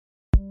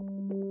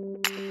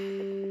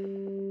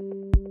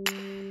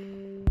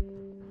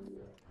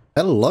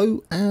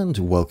Hello and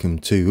welcome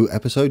to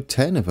episode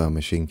 10 of our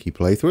Mashinky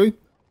playthrough.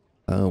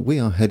 We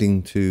are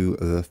heading to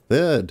the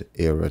third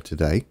era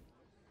today,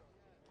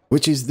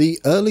 which is the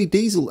early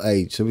diesel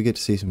age. So we get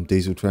to see some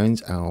diesel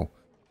trains. Our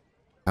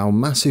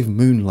massive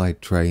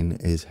moonlight train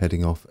is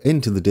heading off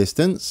into the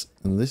distance,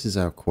 and this is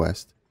our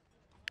quest.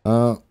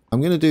 I'm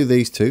going to do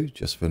these two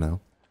just for now.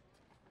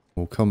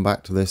 We'll come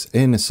back to this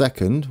in a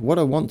second. What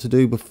I want to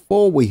do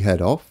before we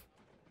head off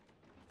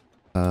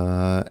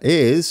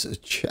is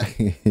check.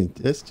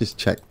 Let's just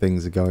check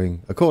things are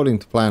going according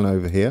to plan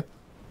over here.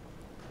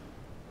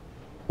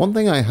 One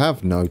thing I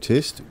have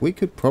noticed, we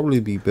could probably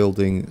be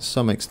building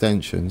some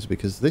extensions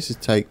because this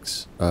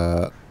takes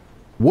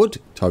wood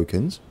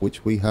tokens,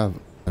 which we have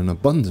an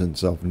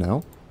abundance of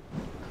now.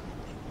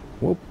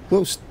 We'll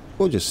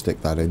just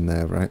stick that in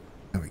there, right?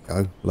 There we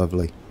go,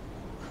 lovely.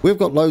 We've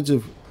got loads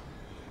of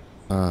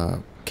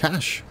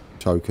cash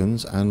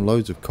tokens and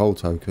loads of coal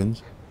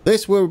tokens.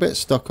 This we're a bit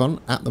stuck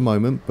on at the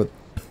moment, but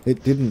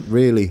it didn't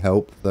really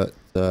help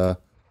that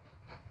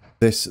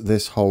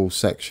this whole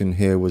section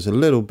here was a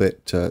little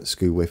bit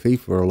skoo-whiffy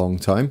for a long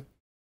time.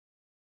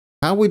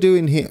 How we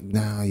doing here?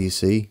 Now, you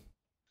see,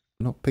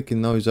 we're not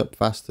picking those up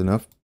fast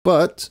enough,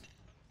 but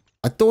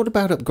I thought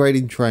about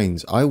upgrading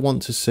trains. I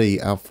want to see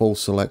our full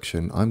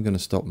selection. I'm going to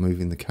stop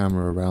moving the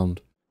camera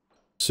around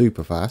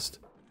super fast.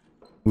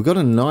 We've got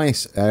a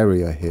nice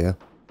area here.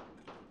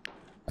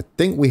 I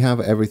think we have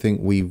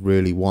everything we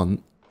really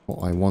want.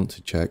 What I want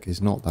to check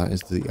is not that,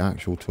 is the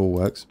actual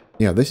toolworks.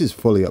 Yeah, this is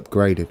fully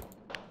upgraded.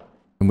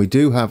 And we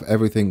do have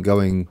everything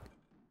going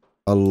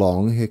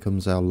along. Here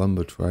comes our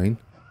lumber train.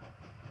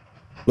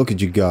 Look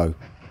at you go.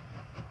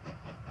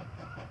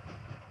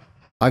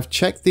 I've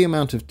checked the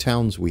amount of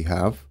towns we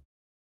have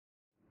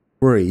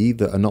free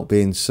that are not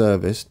being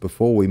serviced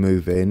before we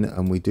move in,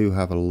 and we do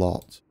have a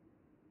lot.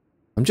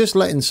 I'm just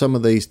letting some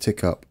of these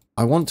tick up.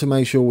 I want to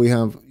make sure we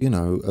have, you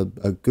know,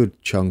 a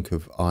good chunk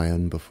of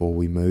iron before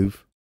we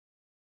move.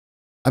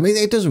 I mean,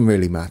 it doesn't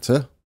really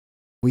matter.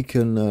 We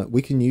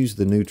can use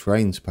the new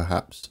trains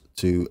perhaps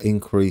to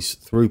increase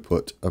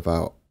throughput of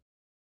our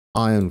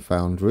iron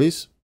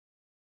foundries.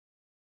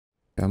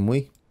 Can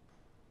we?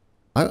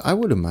 I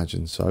would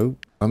imagine so.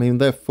 I mean,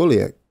 they're fully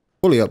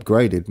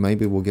upgraded.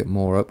 Maybe we'll get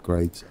more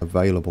upgrades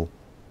available.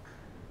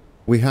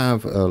 We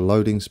have a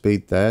loading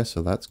speed there,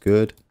 so that's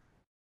good.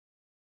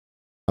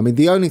 I mean,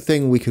 the only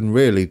thing we can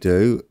really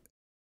do...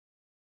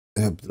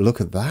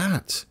 look at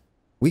that.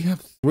 We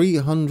have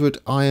 300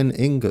 iron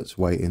ingots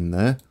waiting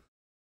there.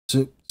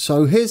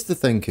 So here's the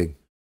thinking.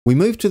 We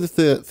move to the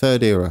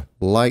third era,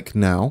 like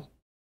now.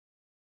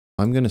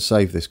 I'm going to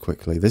save this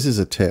quickly. This is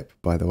a tip,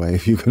 by the way,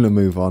 if you're going to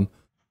move on.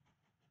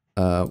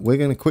 We're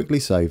going to quickly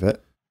save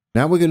it.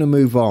 Now we're going to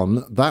move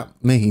on. That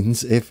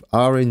means if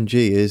RNG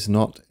is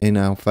not in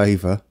our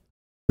favour,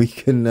 we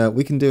can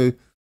do a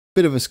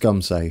bit of a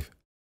scum save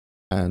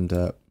and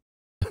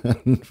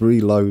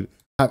reload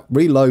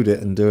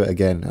it and do it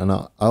again. And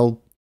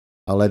I'll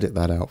edit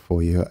that out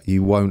for you.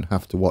 You won't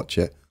have to watch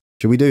it.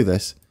 Should we do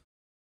this?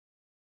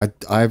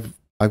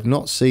 I've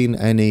not seen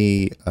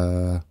any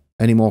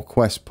more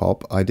quests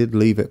pop. I did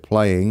leave it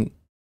playing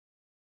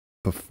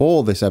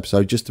before this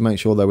episode just to make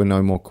sure there were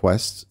no more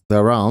quests.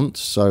 There aren't.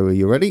 So are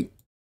you ready?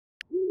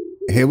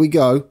 Here we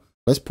go.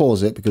 Let's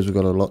pause it because we've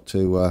got a lot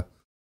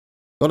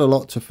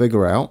to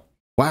figure out.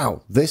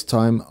 Wow, this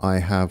time I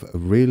have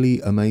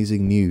really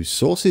amazing news.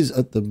 Sources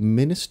at the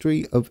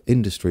Ministry of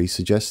Industry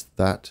suggest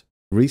that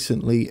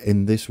recently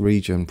in this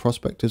region,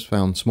 prospectors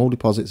found small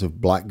deposits of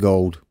black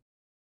gold,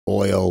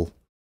 oil.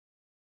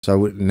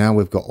 So now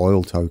we've got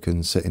oil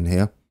tokens sitting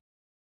here.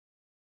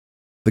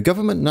 The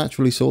government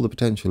naturally saw the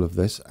potential of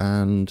this,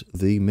 and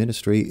the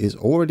ministry is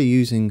already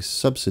using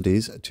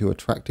subsidies to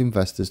attract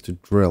investors to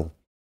drill.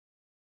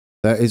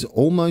 There is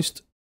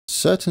almost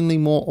certainly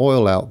more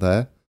oil out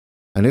there,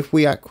 and if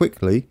we act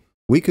quickly,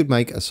 we could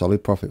make a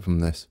solid profit from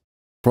this.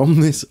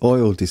 From this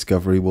oil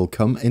discovery will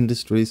come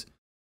industries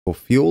for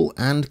fuel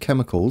and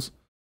chemicals,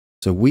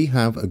 so we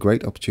have a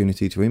great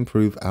opportunity to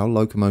improve our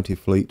locomotive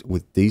fleet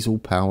with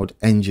diesel-powered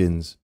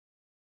engines.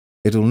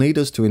 It'll need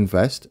us to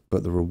invest,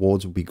 but the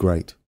rewards will be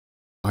great.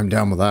 I'm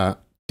down with that.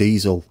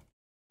 Diesel.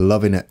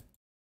 Loving it.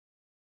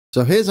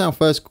 So here's our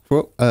first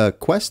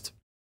quest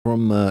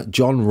from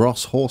John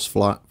Ross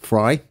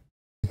Horsefry.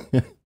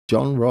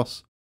 John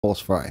Ross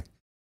Horsefry.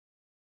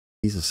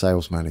 He's a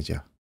sales manager.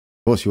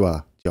 Of course you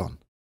are, John.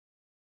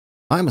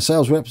 I'm a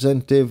sales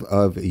representative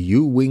of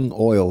U-Wing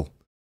Oil.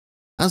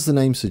 As the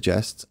name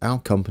suggests, our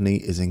company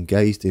is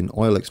engaged in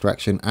oil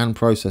extraction and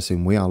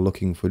processing. We are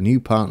looking for new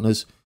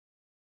partners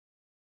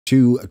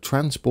to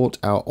transport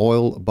our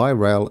oil by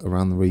rail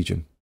around the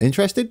region.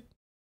 Interested?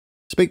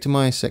 Speak to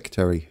my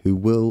secretary, who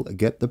will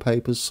get the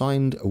papers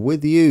signed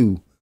with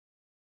you.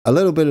 A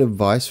little bit of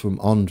advice from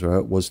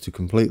Andra was to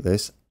complete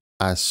this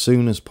as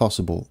soon as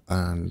possible,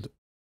 and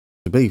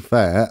to be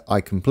fair, I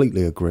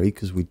completely agree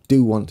because we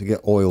do want to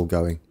get oil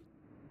going.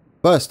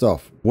 First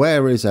off,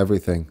 where is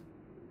everything?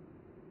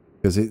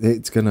 Because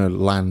it's going to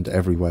land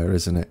everywhere,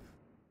 isn't it?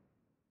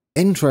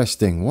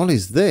 Interesting. What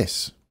is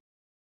this?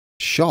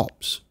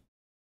 Shops.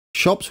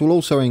 Shops will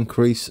also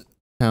increase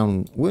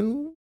town.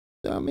 Well,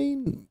 I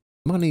mean,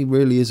 money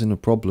really isn't a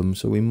problem,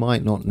 so we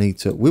might not need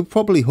to. We'll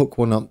probably hook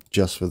one up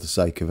just for the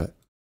sake of it.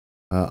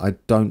 I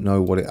don't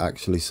know what it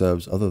actually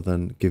serves other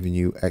than giving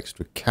you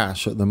extra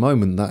cash. At the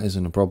moment, that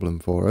isn't a problem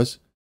for us.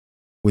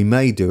 We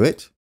may do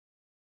it.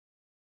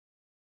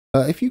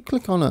 If you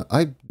click on a...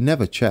 I've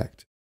never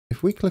checked.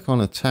 If we click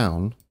on a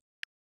town,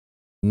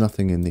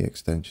 nothing in the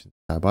extension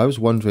tab. I was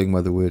wondering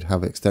whether we'd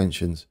have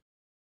extensions.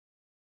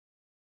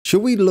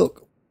 Should we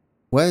look...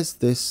 Where's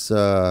this...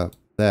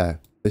 there.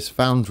 This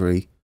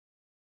foundry.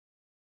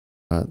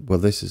 Well,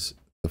 this is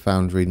the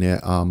foundry near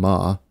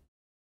Armagh.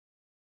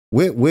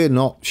 We're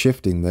not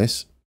shifting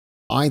this.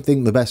 I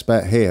think the best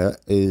bet here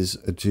is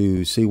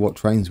to see what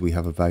trains we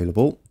have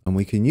available. And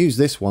we can use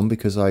this one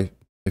because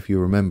if you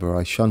remember,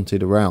 I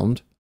shunted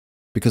around.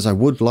 Because I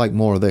would like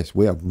more of this.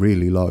 We are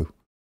really low.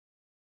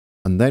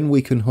 And then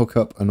we can hook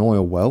up an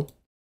oil well.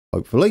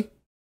 Hopefully.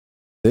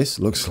 This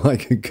looks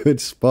like a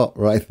good spot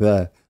right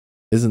there.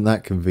 Isn't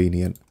that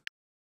convenient?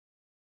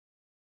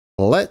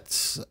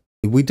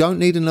 We don't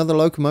need another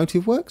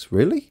locomotive works,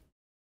 really?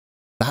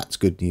 That's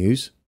good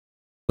news.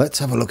 Let's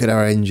have a look at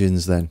our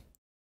engines then.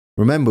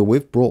 Remember,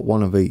 we've brought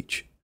one of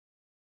each.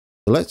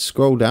 So let's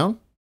scroll down.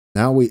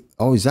 Now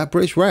oh, is that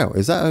British Rail?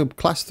 Is that a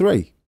class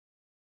 3?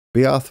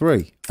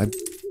 BR3?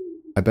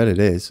 I bet it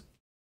is.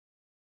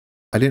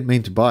 I didn't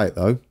mean to buy it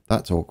though.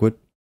 That's awkward.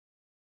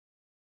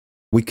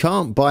 We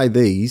can't buy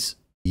these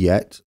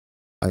yet.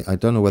 I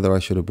don't know whether I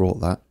should have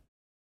brought that.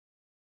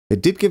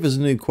 It did give us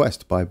a new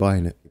quest by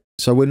buying it.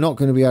 So we're not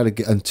going to be able to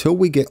get, until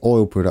we get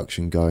oil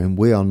production going,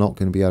 we are not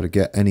going to be able to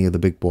get any of the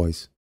big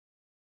boys.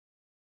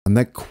 And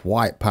they're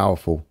quite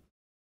powerful.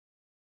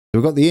 So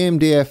we've got the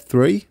AMD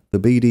F3, the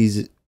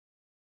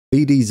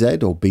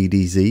BDZ or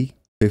BDZ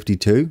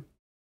 52.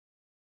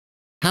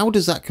 How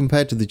does that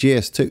compare to the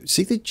GS2?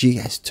 See, the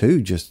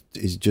GS2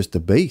 is just a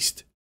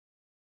beast.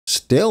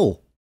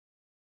 Still.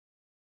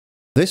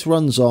 This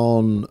runs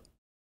on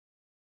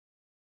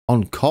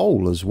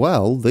coal as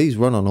well. These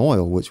run on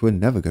oil, which we're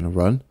never going to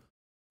run.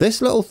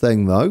 This little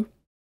thing, though,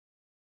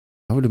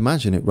 I would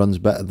imagine it runs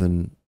better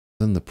than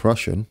the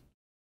Prussian.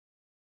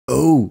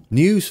 Oh,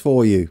 news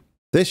for you.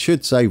 This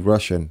should say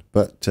Russian,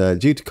 but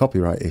due to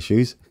copyright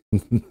issues,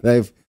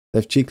 they've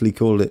cheekily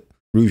called it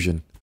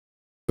Russian.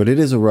 But it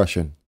is a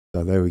Russian,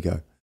 so there we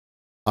go.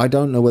 I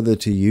don't know whether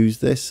to use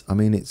this. I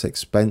mean, it's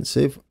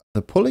expensive.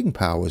 The pulling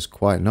power is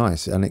quite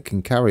nice, and it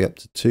can carry up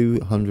to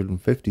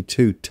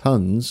 252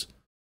 tons,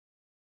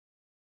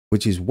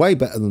 which is way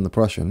better than the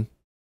Prussian.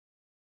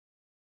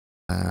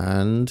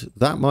 And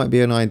that might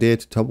be an idea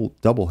to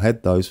double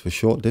head those for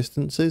short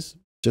distances,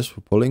 just for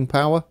pulling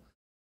power.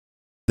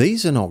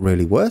 These are not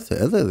really worth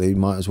it, are they? You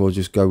might as well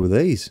just go with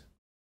these.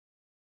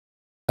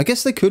 I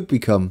guess they could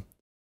become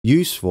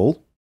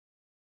useful.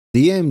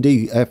 The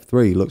AMD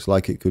F3 looks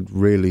like it could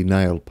really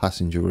nail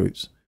passenger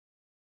routes.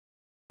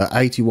 At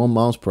 81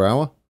 miles per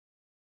hour,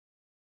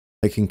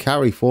 they can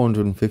carry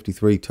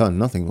 453 ton,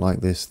 nothing like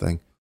this thing.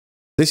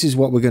 This is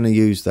what we're going to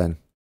use then.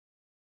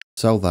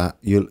 Sell that.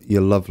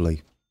 You're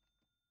lovely.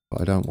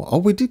 But I don't want... Oh,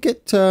 we did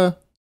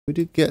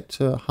get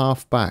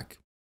half back.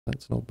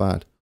 That's not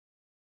bad.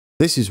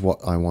 This is what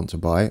I want to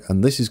buy,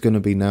 and this is going to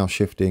be now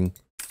shifting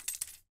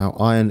our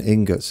iron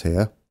ingots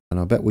here, and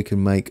I bet we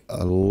can make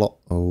a lot.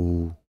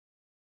 Oh,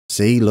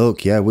 see,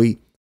 look, yeah,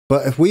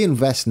 but if we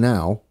invest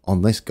now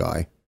on this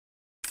guy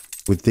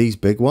with these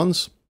big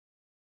ones,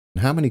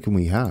 how many can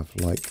we have?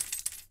 Like,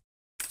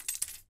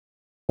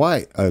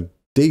 quite a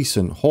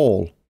decent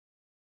haul.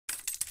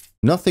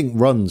 Nothing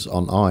runs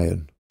on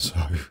iron, so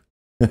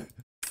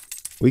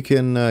we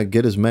can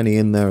get as many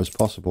in there as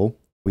possible.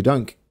 We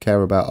don't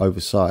care about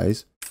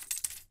oversize.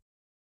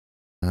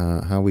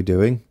 How are we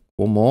doing?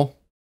 One more.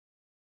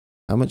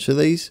 How much are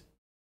these?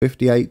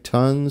 58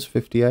 tons.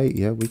 58.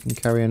 Yeah, we can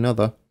carry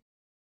another.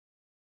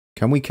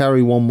 Can we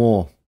carry one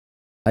more?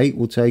 8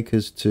 will take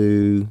us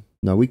to...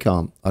 No, we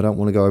can't. I don't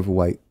want to go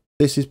overweight.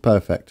 This is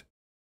perfect.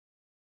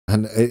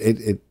 And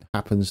it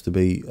happens to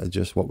be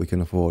just what we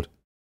can afford.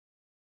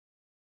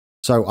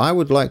 So I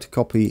would like to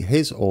copy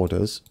his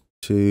orders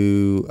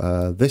to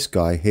this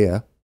guy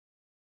here.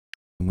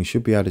 And we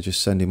should be able to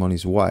just send him on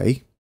his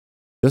way.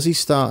 Does he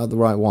start at the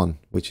right one?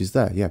 Which is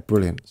there. Yeah,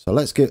 brilliant. So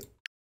let's get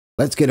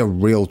a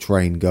real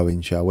train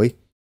going, shall we?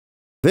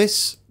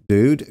 This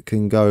dude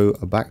can go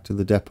back to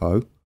the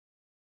depot.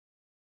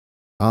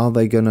 Are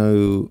they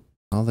gonna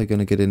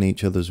get in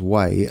each other's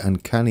way?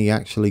 And can he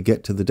actually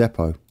get to the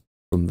depot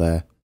from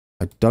there?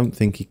 I don't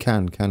think he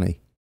can he?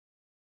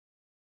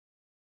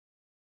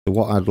 So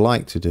what I'd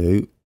like to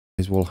do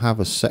is we'll have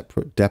a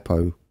separate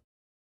depot.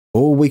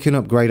 Or we can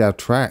upgrade our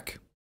track.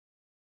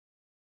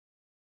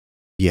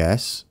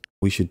 Yes.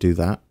 We should do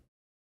that,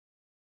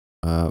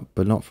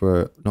 but not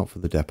for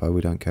the depot.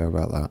 We don't care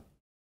about that.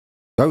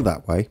 Go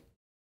that way.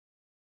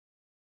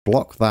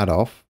 Block that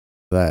off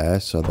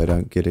there so they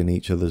don't get in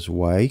each other's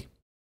way.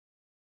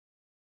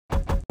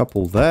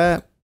 Couple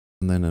there,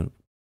 and then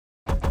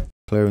a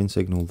clearing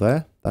signal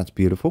there. That's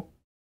beautiful.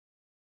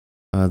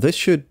 This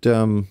should...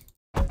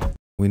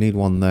 We need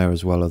one there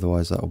as well,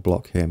 otherwise that'll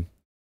block him.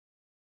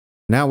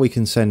 Now we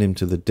can send him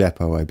to the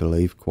depot, I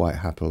believe, quite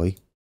happily.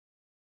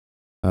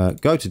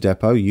 Go to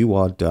depot, you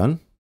are done.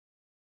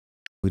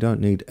 We don't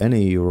need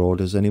any of your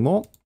orders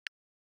anymore.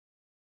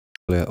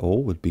 Clear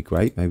all would be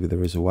great. Maybe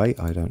there is a way,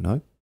 I don't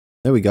know.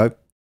 There we go.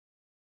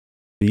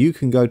 You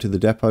can go to the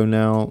depot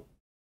now.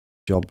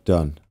 Job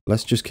done.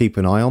 Let's just keep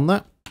an eye on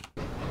that.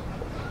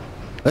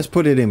 Let's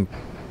put it in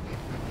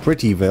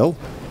Prettyville.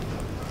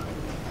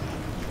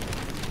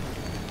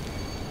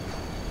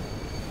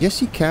 Yes,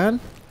 he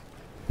can.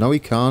 No, he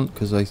can't,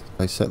 because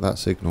I set that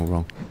signal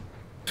wrong.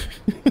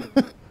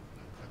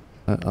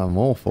 I'm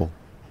awful.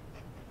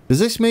 Does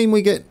this mean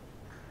we get...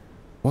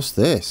 What's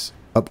this?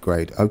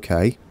 Upgrade.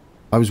 Okay.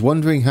 I was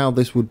wondering how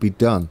this would be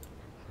done.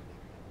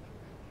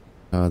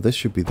 This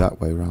should be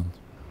that way around.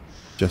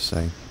 Just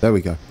saying. There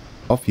we go.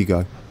 Off you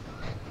go.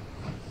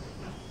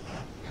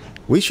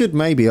 We should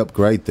maybe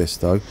upgrade this,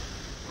 though.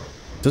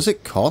 Does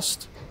it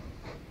cost?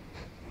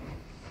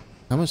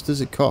 How much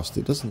does it cost?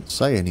 It doesn't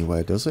say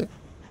anywhere, does it?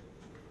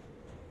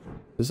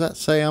 Does that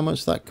say how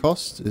much that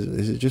costs?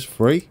 Is it just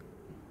free?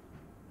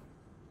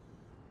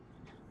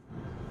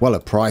 Well,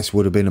 a price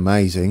would have been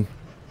amazing,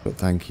 but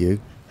thank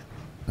you.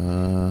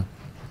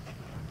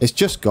 It's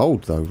just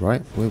gold, though,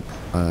 right? We're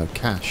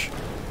cash.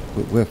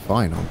 We're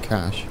fine on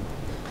cash.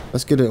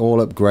 Let's get it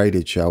all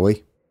upgraded, shall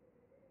we?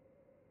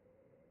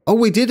 Oh,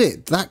 we did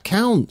it! That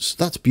counts!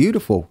 That's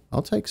beautiful.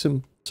 I'll take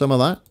some of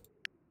that.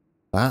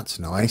 That's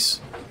nice.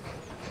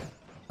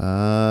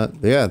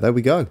 Yeah, there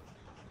we go.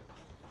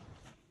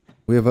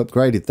 We have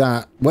upgraded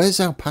that. Where's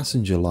our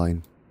passenger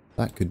line?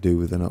 That could do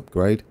with an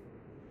upgrade.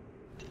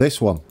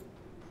 This one.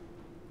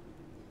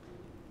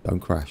 Don't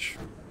crash.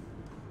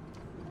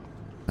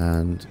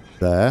 And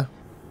there.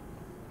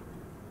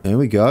 There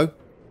we go.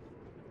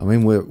 I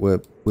mean,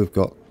 we've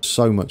got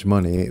so much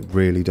money, it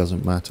really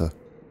doesn't matter.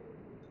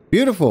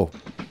 Beautiful.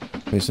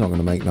 It's not going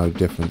to make no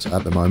difference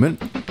at the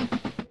moment.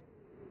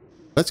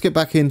 Let's get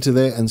back into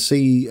there and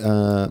see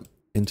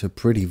into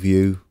pretty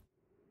view.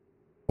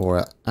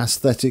 Or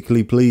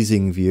aesthetically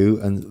pleasing view.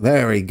 And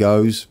there he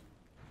goes.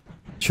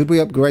 Should we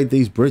upgrade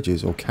these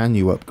bridges? Or can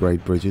you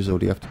upgrade bridges? Or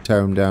do you have to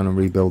tear them down and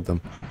rebuild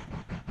them?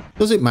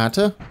 Does it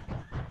matter?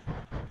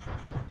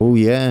 Oh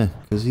yeah,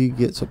 because he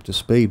gets up to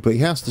speed. But he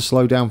has to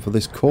slow down for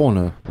this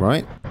corner,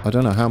 right? I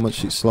don't know how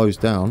much it slows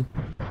down.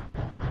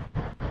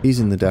 He's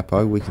in the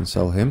depot. We can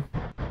sell him.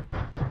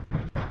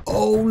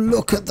 Oh,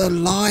 look at the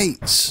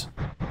lights.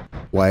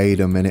 Wait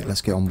a minute.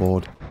 Let's get on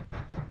board.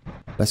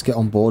 Let's get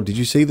on board. Did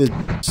you see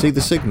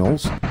the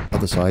signals?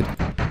 Other side.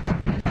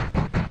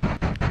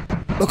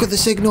 Look at the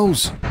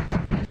signals.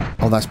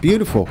 Oh, that's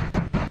beautiful.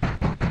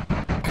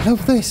 I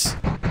love this.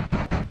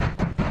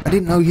 I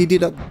didn't know he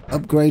did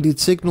upgraded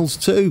signals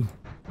too.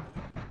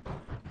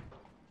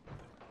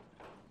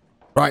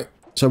 Right.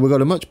 So we've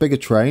got a much bigger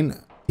train.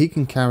 He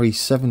can carry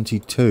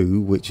 72,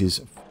 which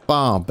is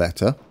far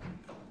better.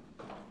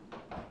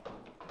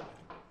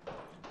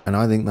 And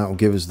I think that will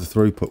give us the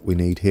throughput we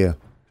need here.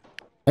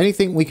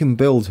 Anything we can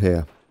build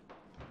here?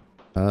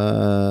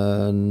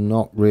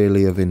 Not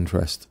really of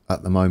interest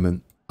at the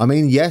moment. I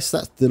mean, yes,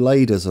 that's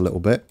delayed us a little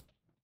bit.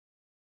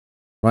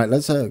 Right,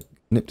 let's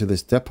nip to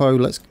this depot.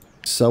 Let's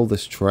sell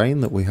this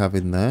train that we have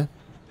in there.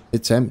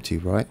 It's empty,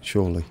 right?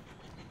 Surely.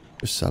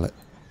 Just sell it.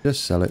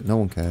 Just sell it. No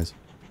one cares.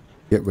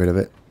 Get rid of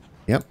it.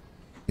 Yep.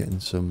 Getting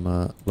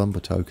some lumber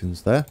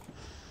tokens there.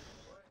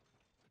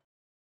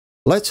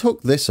 Let's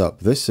hook this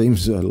up. This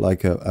seems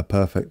like a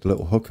perfect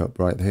little hookup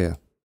right here.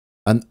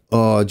 And,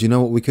 oh, do you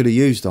know what we could have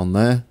used on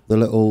there? The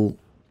little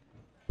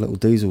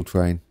diesel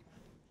train.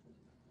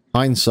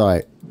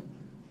 Hindsight.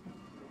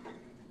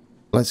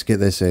 Let's get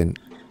this in.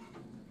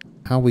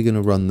 How are we going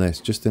to run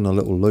this? Just in a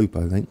little loop,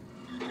 I think.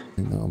 I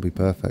think that'll be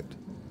perfect.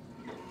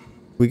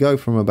 We go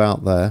from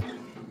about there.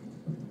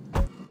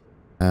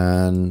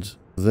 And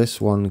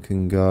this one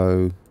can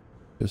go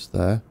just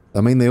there. I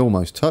mean, they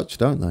almost touch,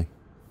 don't they?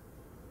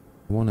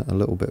 I want it a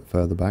little bit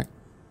further back.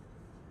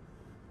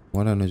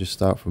 Why don't I just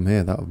start from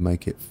here? That would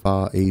make it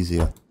far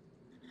easier.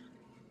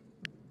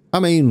 I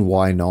mean,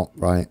 why not,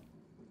 right?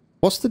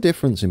 What's the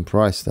difference in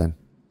price then?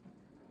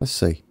 Let's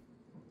see.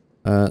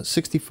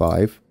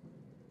 65.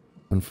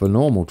 And for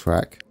normal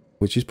track,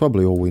 which is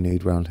probably all we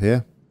need around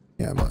here.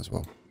 Yeah, might as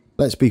well.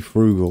 Let's be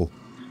frugal.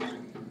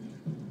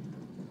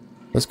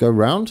 Let's go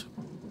round.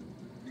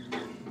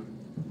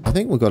 I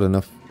think we've got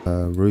enough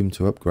room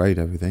to upgrade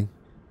everything.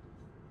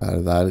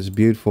 That is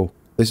beautiful.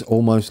 This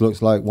almost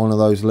looks like one of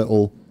those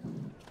little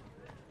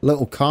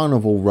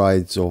carnival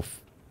rides or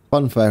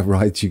funfair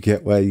rides you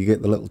get where you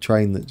get the little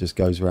train that just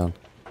goes around.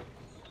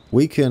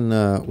 We can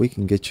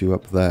get you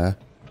up there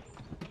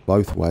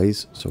both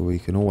ways, so we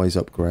can always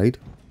upgrade.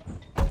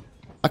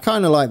 I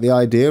kind of like the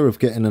idea of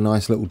getting a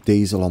nice little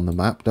diesel on the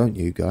map, don't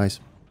you guys?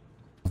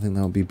 I think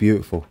that would be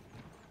beautiful.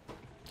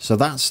 So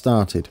that's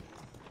started.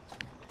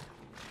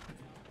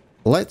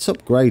 Let's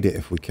upgrade it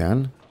if we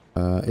can.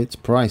 It's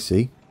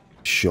pricey.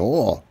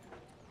 Sure.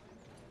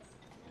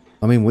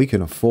 I mean, we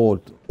can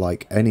afford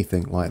like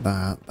anything like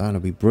that. That'll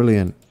be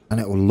brilliant. And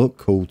it will look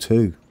cool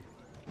too.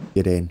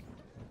 Get in.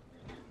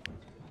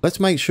 Let's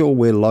make sure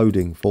we're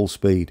loading full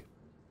speed.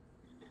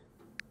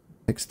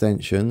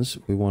 Extensions.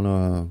 We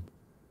want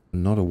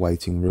not a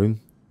waiting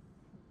room.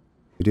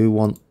 We do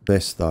want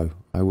this though.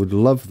 I would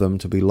love them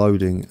to be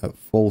loading at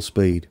full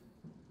speed.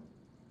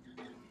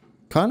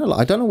 Kind of,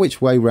 I don't know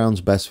which way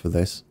round's best for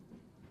this.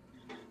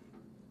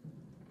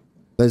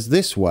 There's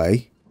this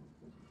way,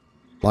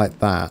 like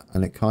that,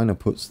 and it kind of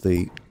puts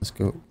the... Let's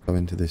go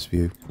into this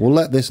view. We'll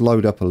let this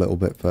load up a little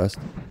bit first.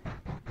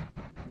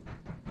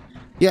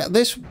 Yeah,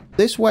 this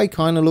way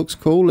kind of looks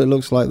cool. It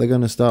looks like they're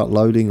going to start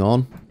loading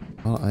on.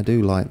 Oh, I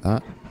do like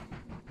that.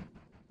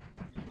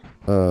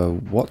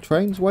 What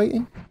train's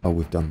waiting? Oh,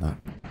 we've done that.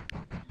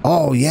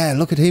 Oh, yeah,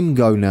 look at him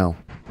go now.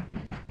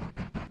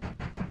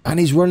 And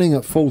he's running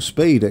at full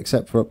speed,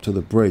 except for up to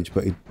the bridge,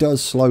 but he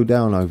does slow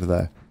down over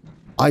there.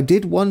 I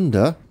did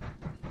wonder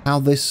how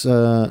this,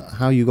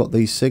 how you got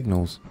these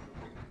signals.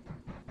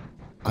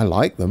 I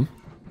like them.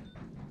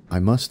 I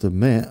must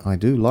admit, I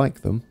do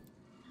like them.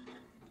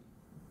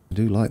 I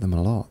do like them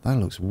a lot. That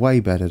looks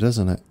way better,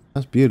 doesn't it?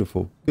 That's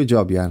beautiful. Good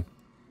job, Jan.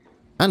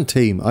 And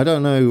team. I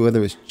don't know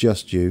whether it's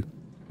just you,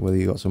 whether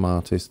you got some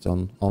artists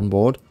on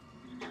board.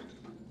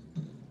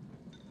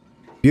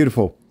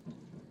 Beautiful.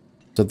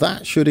 So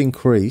that should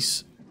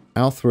increase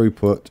our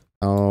throughput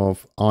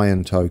of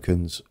iron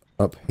tokens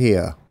up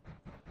here.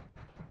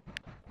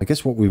 I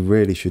guess what we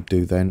really should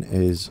do then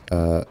is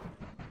throw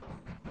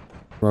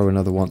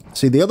another one.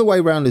 See, the other way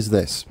around is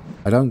this.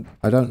 I don't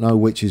know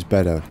which is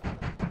better.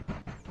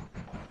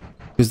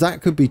 Because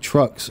that could be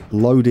trucks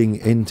loading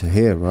into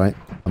here, right?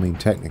 I mean,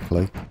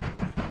 technically.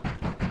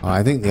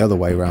 I think the other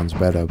way around's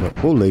better,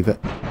 but we'll leave it.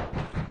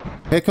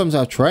 Here comes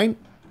our train.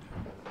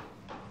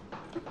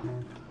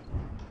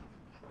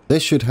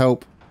 This should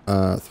help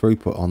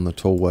throughput on the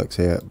tool works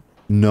here.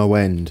 No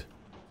end.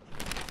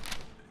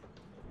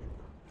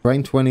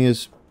 Train 20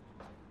 is...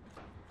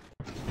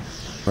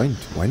 Train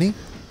 20?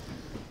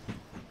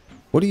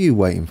 What are you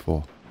waiting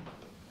for?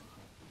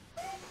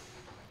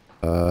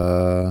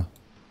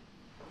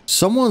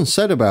 Someone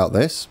said about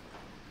this.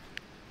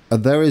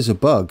 There is a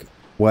bug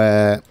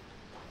where...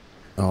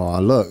 Oh,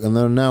 look, and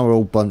they're now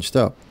all bunched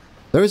up.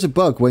 There is a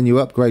bug when you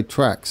upgrade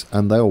tracks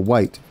and they'll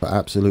wait for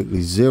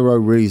absolutely zero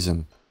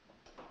reason.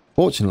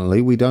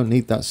 Fortunately, we don't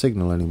need that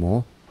signal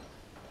anymore.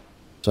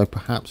 So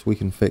perhaps we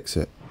can fix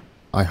it.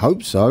 I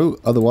hope so,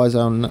 otherwise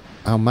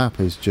our map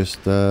is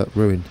just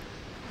ruined.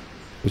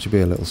 Which would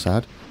be a little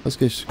sad. Let's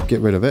just get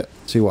rid of it,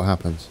 see what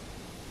happens.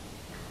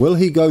 Will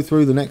he go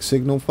through the next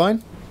signal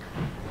fine?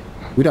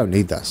 We don't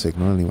need that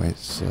signal anyway,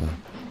 it's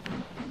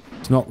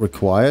not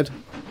required.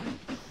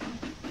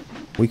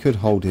 We could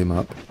hold him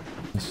up.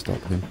 Let's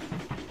stop him.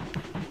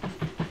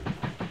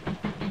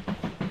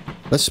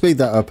 Let's speed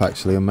that up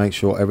actually and make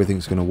sure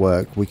everything's going to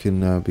work. We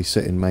can be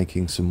sitting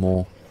making some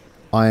more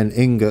iron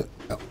ingot,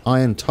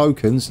 iron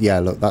tokens. Yeah,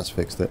 look, that's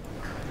fixed it.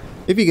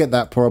 If you get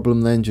that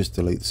problem, then just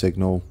delete the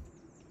signal.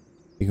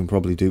 You can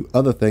probably do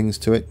other things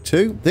to it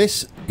too.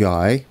 This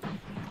guy,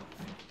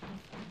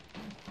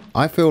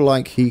 I feel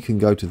like he can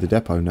go to the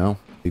depot now,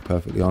 to be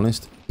perfectly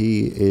honest.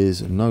 He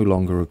is no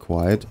longer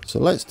required. So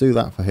let's do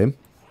that for him.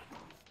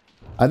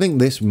 I think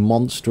this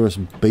monstrous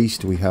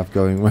beast we have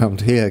going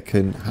around here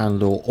can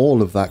handle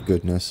all of that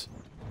goodness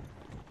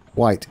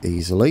quite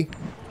easily.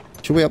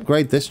 Should we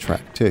upgrade this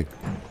track too?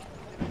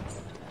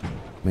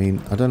 I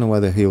mean, I don't know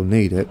whether he'll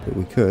need it, but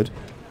we could.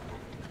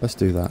 Let's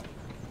do that.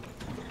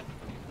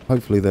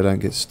 Hopefully they don't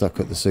get stuck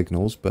at the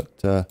signals,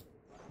 but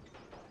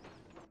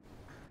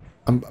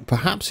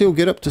perhaps he'll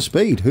get up to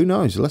speed. Who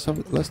knows?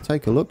 Let's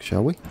take a look,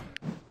 shall we?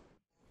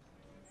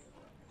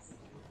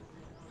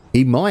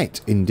 He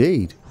might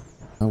indeed.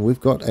 Oh,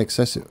 we've got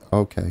excessive...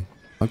 Okay.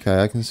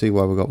 Okay, I can see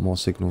why we've got more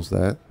signals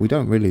there. We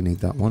don't really need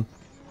that one.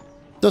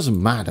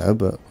 Doesn't matter,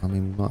 but, I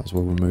mean, might as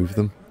well remove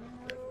them.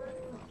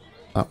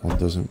 That one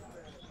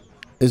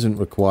isn't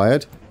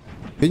required.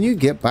 Can you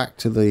get back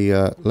to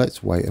the...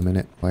 let's wait a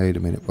minute. Wait a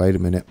minute. Wait a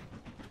minute.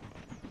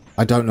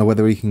 I don't know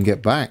whether he can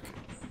get back.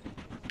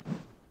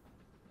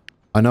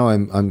 I know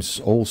I'm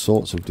all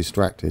sorts of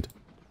distracted.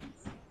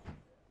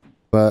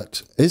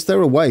 But is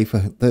there a way for...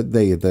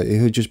 that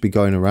he'll just be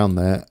going around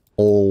there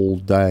all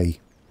day?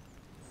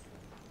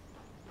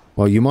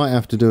 Well, you might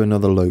have to do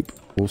another loop.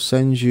 We'll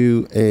send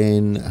you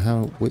in...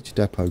 which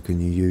depot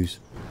can you use?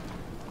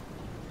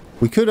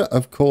 We could,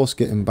 of course,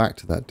 get him back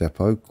to that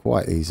depot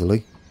quite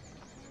easily.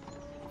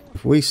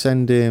 If we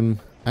send him...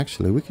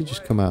 Actually, we could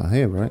just come out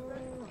here, right?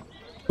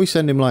 If we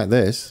send him like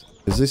this,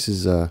 because this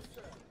is a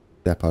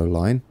depot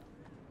line.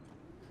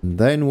 And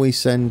then we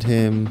send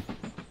him...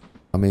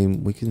 I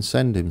mean, we can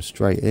send him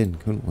straight in,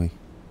 couldn't we?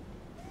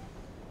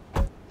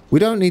 We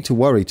don't need to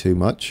worry too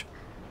much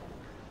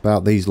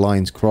about these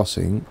lines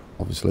crossing,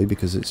 obviously,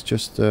 because it's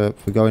just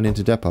for going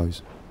into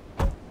depots.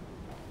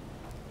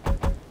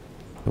 So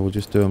we'll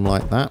just do them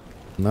like that,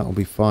 and that'll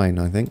be fine,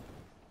 I think.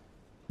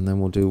 And then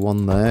we'll do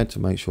one there to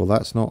make sure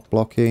that's not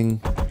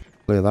blocking.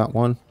 Clear that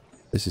one.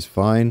 This is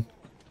fine.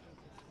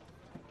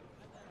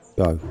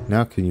 Go.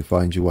 Now can you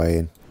find your way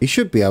in? He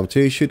should be able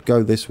to. He should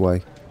go this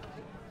way.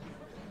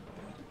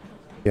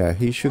 Yeah,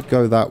 he should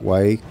go that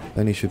way.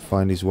 Then he should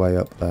find his way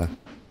up there.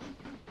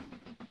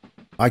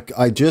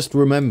 I just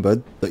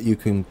remembered that you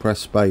can press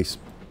space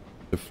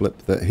to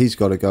flip that. He's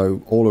got to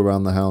go all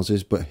around the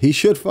houses, but he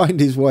should find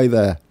his way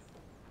there.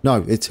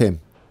 No, it's him.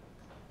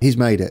 He's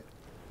made it.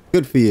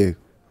 Good for you.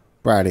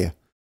 Proud of you.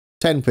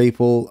 10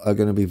 people are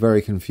going to be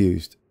very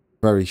confused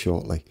very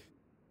shortly.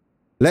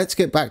 Let's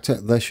get back to...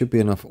 There should be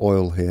enough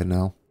oil here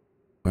now.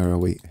 Where are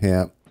we?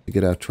 Here. To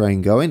get our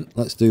train going.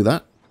 Let's do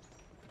that.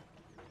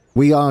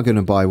 We are going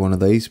to buy one of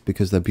these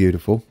because they're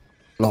beautiful.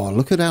 Oh,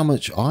 look at how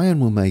much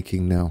iron we're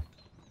making now.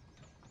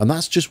 And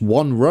that's just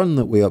one run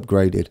that we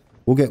upgraded.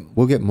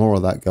 We'll get more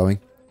of that going.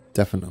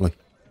 Definitely.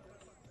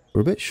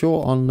 We're a bit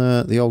short on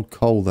the old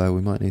coal though.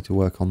 We might need to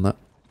work on that.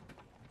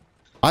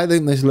 I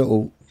think this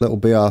little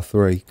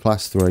BR3,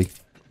 Class 3.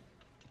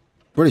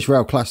 British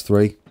Rail Class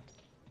 3.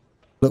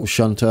 Little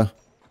shunter.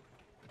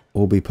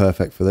 Will be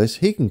perfect for this.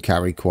 He can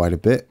carry quite a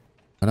bit.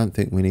 I don't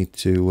think we need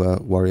to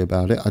worry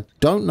about it. I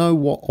don't know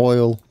what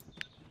oil...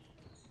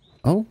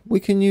 Oh, we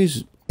can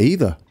use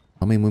either.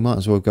 I mean, we might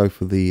as well go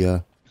for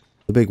the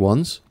big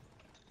ones.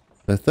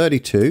 They're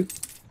 32.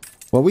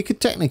 Well, we could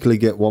technically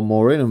get one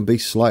more in and be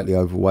slightly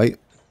overweight.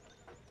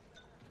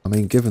 I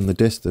mean, given the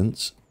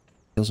distance,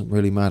 it doesn't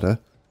really matter.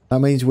 That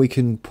means we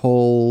can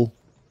pull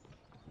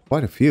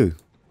quite a few.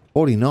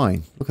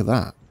 49. Look at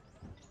that.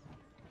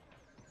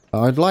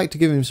 I'd like to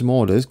give him some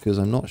orders because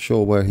I'm not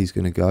sure where he's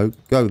going to go.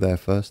 Go there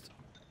first.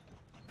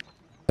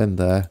 Then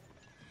there.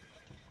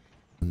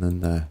 And then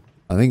there.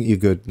 I think you're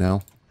good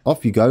now.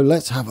 Off you go.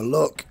 Let's have a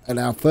look at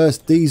our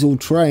first diesel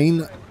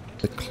train.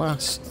 The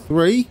Class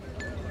 3.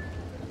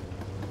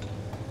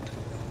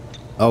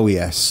 Oh,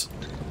 yes.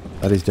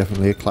 That is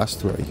definitely a Class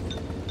 3.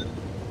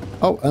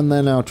 Oh, and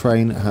then our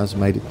train has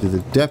made it to the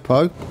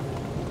depot.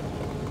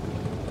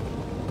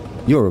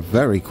 You're a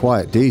very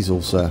quiet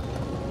diesel, sir.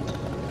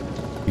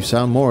 You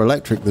sound more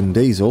electric than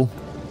diesel.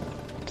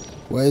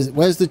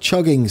 Where's the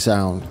chugging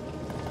sound?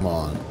 Come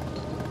on.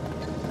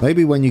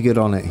 Maybe when you get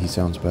on it, he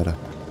sounds better.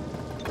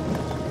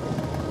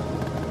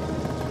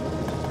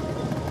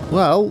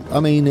 Well, I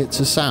mean,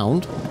 it's a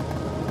sound.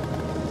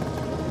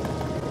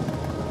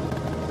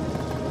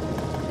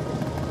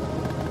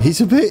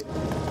 He's a bit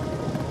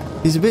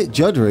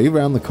juddery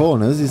around the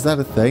corners. Is that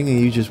a thing? Are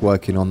you just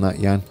working on that,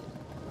 Jan?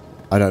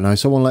 I don't know.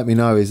 Someone let me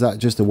know. Is that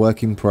just a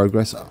work in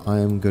progress? I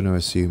am going to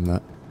assume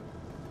that.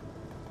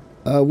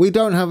 We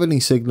don't have any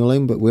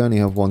signalling, but we only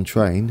have one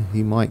train.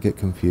 He might get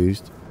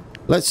confused.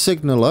 Let's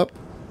signal up.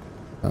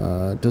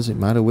 Does it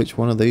matter which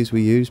one of these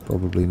we use?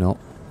 Probably not.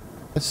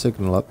 Let's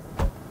signal up.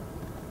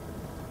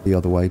 The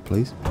other way,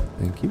 please.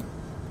 Thank you.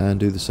 And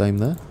do the same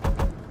there.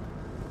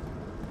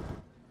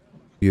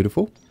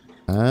 Beautiful.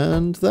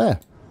 And there.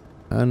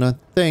 And I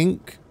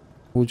think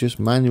we'll just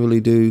manually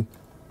do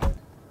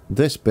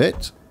this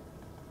bit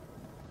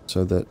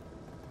so that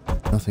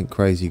nothing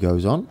crazy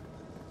goes on.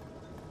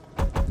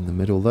 In the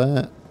middle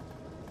there.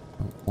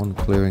 One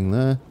clearing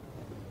there.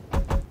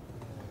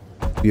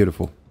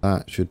 Beautiful.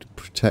 That should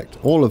protect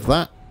all of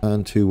that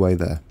and two-way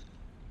there.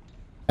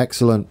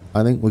 Excellent.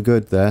 I think we're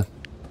good there.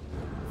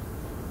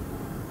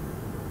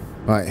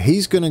 Right,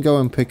 he's going to go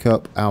and pick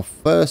up our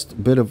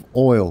first bit of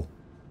oil,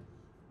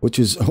 which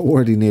is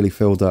already nearly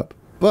filled up.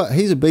 But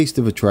he's a beast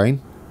of a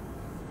train.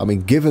 I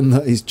mean, given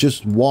that he's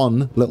just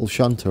one little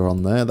shunter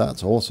on there,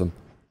 that's awesome.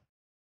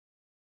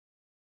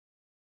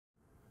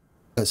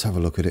 Let's have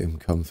a look at him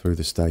come through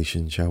the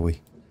station, shall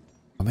we?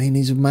 I mean,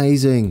 he's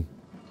amazing.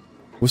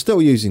 We're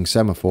still using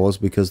semaphores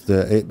because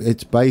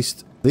it's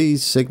based...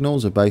 These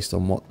signals are based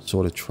on what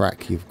sort of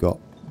track you've got.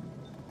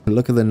 But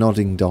look at the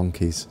nodding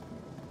donkeys.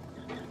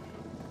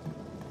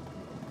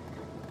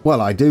 Well,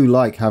 I do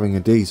like having a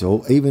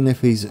diesel, even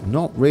if he's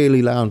not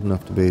really loud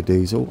enough to be a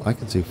diesel. I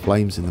can see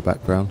flames in the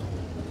background.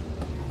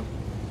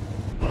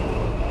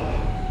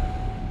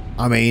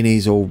 I mean,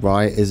 he's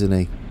alright, isn't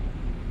he?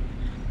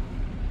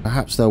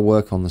 Perhaps they'll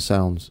work on the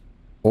sounds.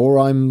 Or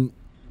I'm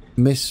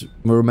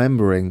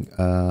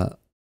misremembering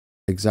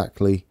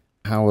exactly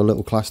how a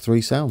little Class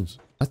 3 sounds.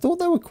 I thought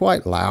they were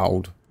quite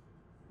loud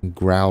and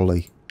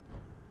growly.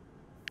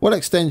 What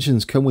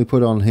extensions can we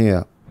put on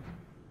here?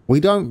 We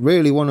don't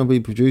really want to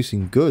be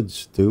producing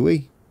goods, do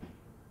we?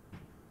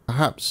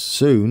 Perhaps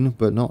soon,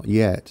 but not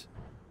yet.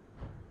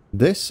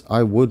 This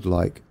I would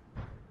like.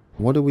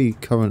 What are we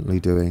currently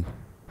doing?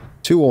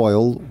 2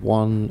 oil,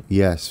 1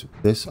 yes.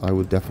 This I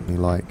would definitely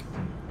like.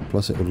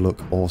 Plus it would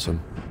look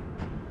awesome.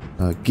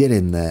 Get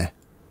in there.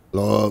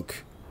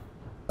 Look.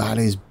 That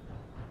is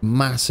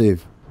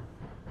massive.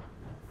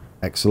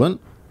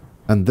 Excellent.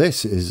 And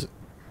this is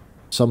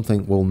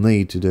something we'll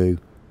need to do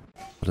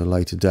at a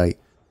later date.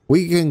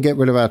 We can get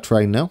rid of our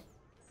train now.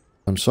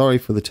 I'm sorry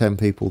for the 10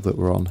 people that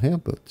were on here,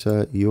 but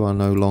you are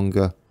no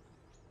longer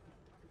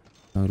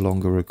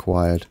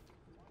required.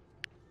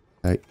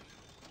 Okay.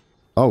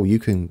 Oh, you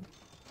can...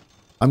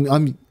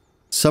 I'm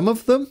some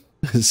of them,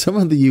 some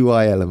of the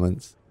UI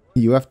elements,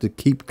 you have to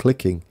keep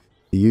clicking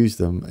to use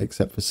them,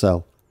 except for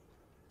sell.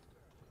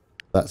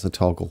 That's a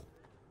toggle.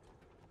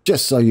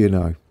 Just so you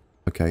know.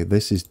 Okay,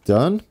 this is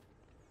done.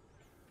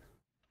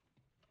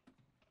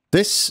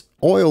 This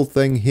oil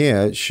thing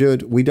here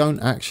we don't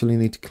actually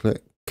need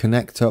to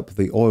connect up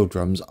the oil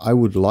drums. I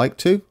would like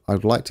to.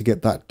 I'd like to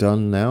get that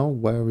done now.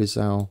 Where is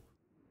our...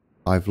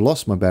 I've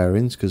lost my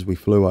bearings because we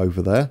flew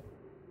over there.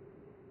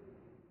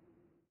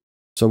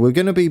 So we're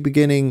going to be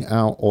beginning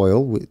our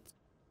oil with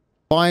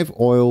 5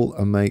 oil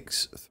and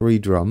makes 3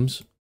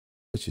 drums,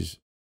 which is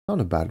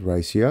not a bad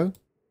ratio.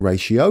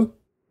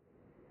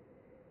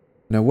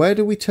 Now, where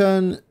do we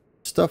turn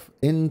stuff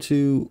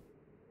into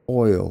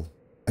oil?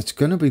 It's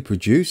going to be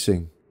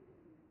producing.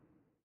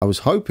 I was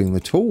hoping the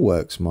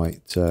Toolworks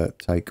might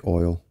take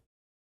oil.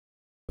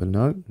 But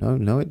no,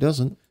 it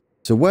doesn't.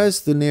 So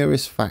where's the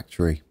nearest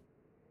factory?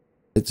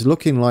 It's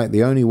looking like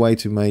the only way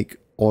to make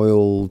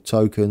oil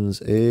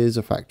tokens is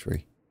a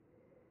factory.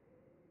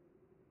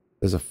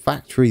 There's a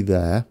factory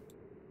there.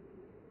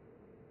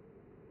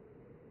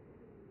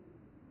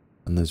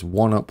 And there's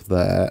one up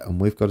there, and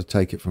we've got to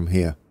take it from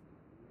here.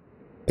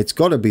 It's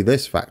got to be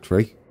this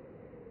factory,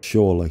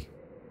 surely.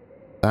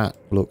 That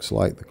looks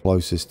like the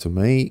closest to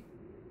me.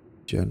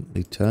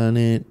 Gently turn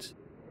it.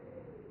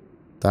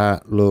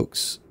 That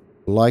looks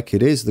like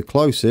it is the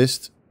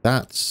closest.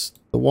 That's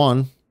the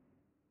one.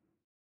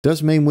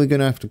 Does mean we're going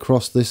to have to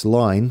cross this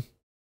line.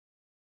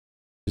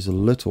 Which is a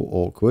little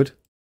awkward.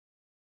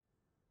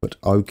 But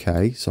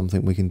okay,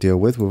 something we can deal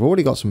with. We've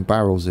already got some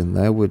barrels in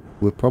there.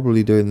 We're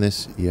probably doing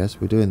this.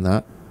 Yes, we're doing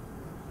that.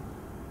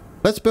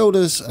 Let's build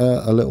us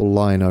a little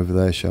line over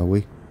there, shall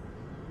we?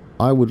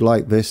 I would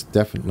like this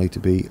definitely to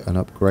be an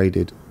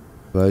upgraded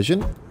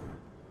version.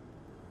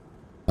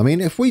 I mean,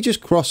 if we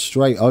just cross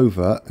straight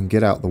over and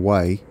get out the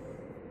way...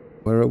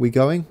 Where are we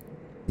going?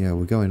 Yeah,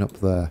 we're going up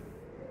there.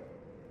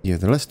 Yeah,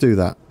 then let's do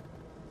that.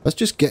 Let's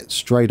just get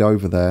straight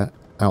over there,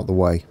 out the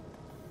way.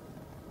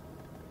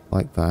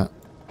 Like that.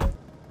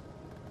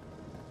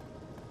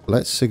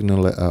 Let's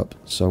signal it up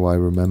so I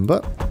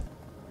remember.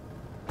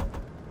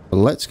 But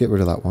let's get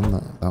rid of that one.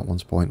 That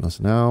one's pointless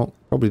now.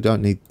 Probably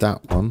don't need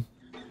that one.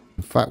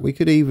 In fact, we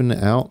could even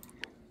it out.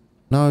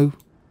 No,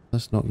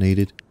 that's not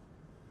needed.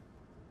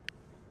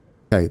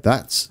 Okay,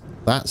 that's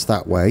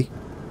that way.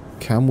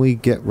 Can we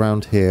get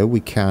round here?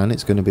 We can.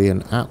 It's going to be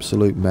an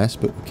absolute mess,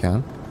 but we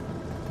can.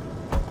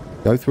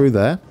 Go through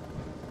there.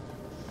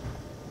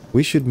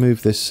 We should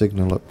move this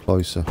signal up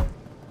closer.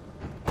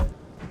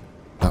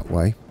 That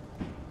way.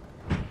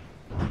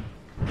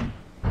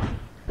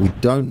 We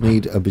don't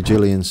need a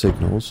bajillion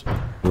signals,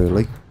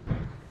 really.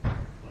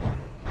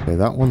 Okay,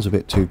 that one's a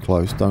bit too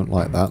close. Don't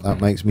like that.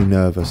 That makes me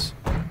nervous.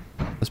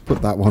 Let's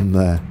put that one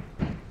there.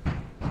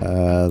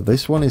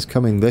 This one is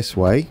coming this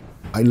way.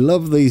 I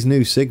love these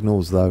new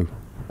signals, though.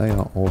 They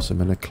are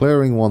awesome. And a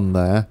clearing one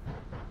there.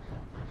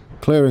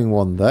 Clearing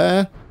one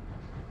there.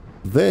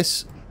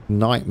 This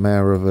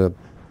nightmare of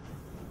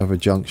a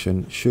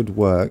junction should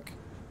work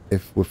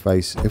if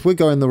we're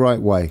going the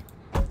right way,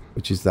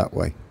 which is that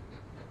way.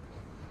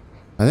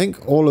 I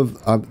think all of...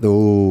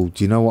 oh,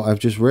 do you know what I've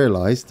just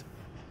realised?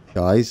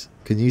 Guys,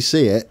 can you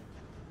see it?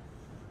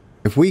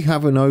 If we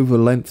have an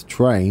over-length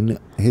train,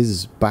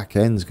 his back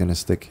end's going to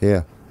stick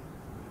here.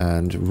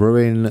 And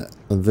ruin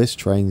this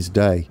train's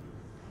day.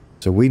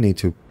 So we need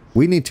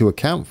to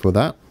account for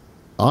that.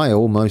 I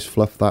almost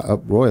fluffed that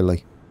up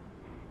royally.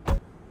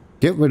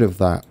 Get rid of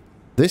that.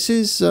 This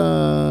is...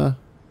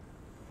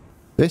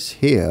 this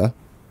here...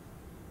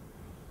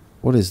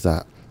 What is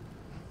that?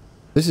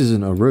 This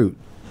isn't a route.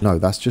 No,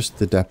 that's just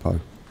the depot.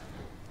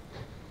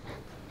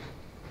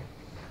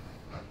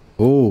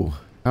 Oh,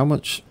 how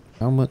much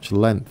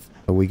length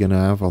are we going to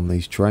have on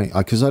these trains?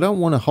 Because I don't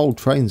want to hold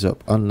trains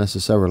up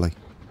unnecessarily.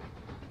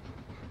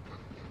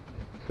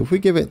 If we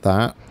give it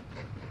that,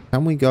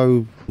 can we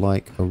go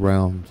like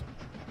around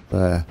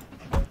there?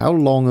 How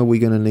long are we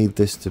going to need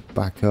this to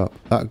back up?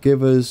 That'll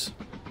give us...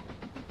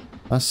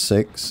 That's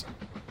 6.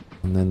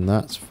 And then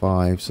that's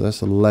 5. So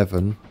that's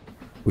 11.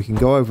 We can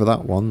go over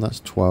that one. That's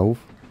 12.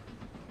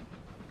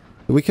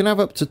 We can have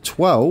up to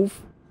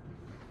 12.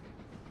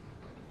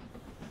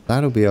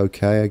 That'll be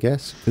okay, I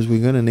guess. Because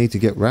we're going to need to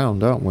get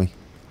round, aren't we?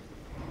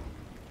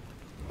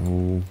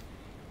 Oh.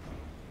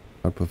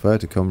 I prefer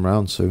to come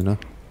round sooner.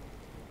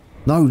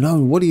 No,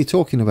 what are you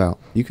talking about?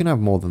 You can have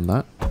more than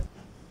that.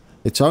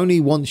 It's only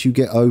once you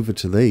get over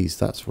to these.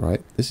 That's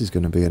right. This is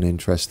going to be an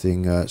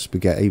interesting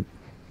spaghetti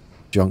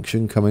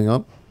junction coming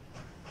up.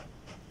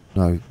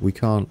 No, we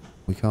can't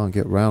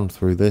get round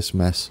through this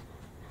mess.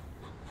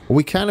 Well,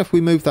 we can if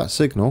we move that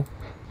signal.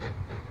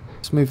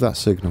 Let's move that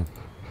signal.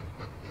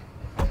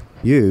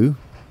 You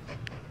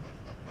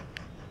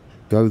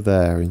go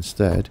there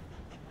instead.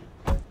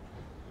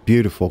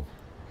 Beautiful.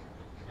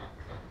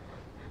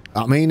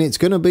 I mean, it's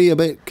going to be a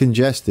bit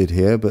congested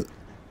here, but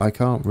I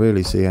can't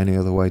really see any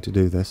other way to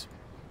do this.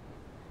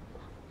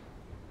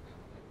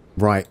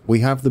 Right, we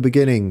have the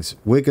beginnings.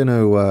 We're going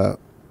to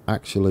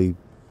actually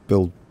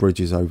build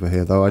bridges over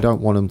here, though. I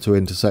don't want them to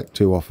intersect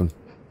too often. So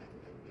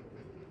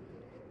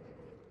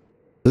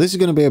this is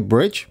going to be a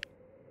bridge.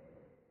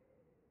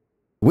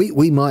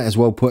 We might as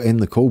well put in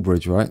the cool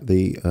bridge, right?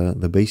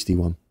 The beastie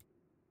one.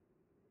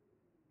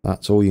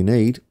 That's all you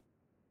need.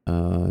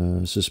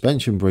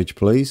 Suspension bridge,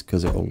 please,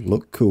 because it'll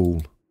look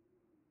cool.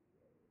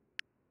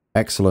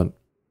 Excellent.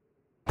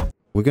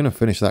 We're going to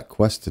finish that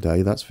quest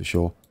today, that's for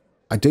sure.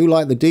 I do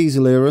like the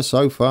diesel era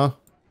so far.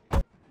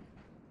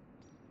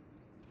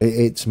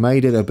 It's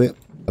made it a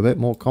bit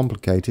more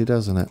complicated,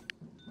 hasn't it?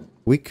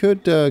 We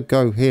could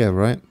go here,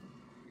 right?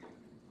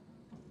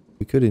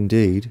 We could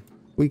indeed.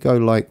 We go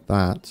like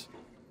that.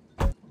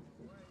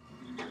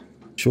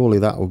 Surely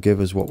that will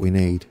give us what we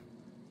need.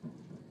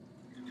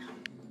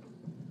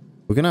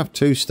 We're going to have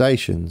 2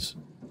 stations.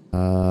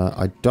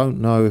 I don't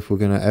know if we're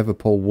going to ever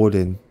pull wood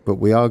in, but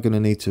we are going to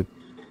need to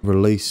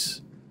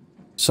release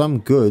some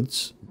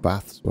goods.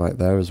 Baths right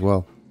there as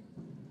well.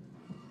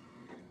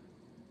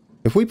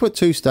 If we put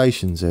 2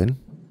 stations in,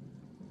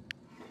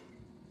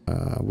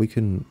 we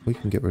can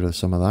get rid of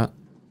some of that.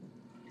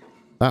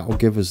 That will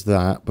give us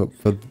that, but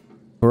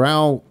for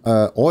our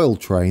oil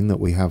train that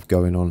we have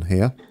going on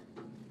here,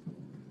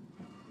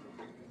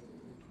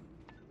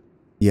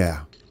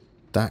 yeah,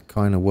 that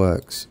kind of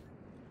works.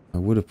 I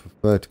would have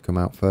preferred to come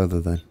out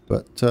further then,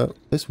 but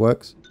this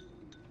works.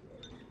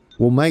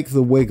 We'll make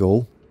the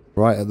wiggle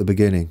right at the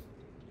beginning,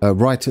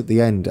 right at the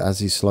end as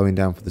he's slowing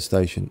down for the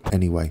station.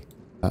 Anyway,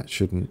 that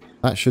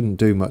shouldn't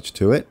do much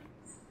to it.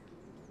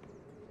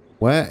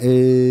 Where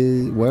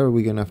are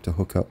we going to have to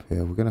hook up here?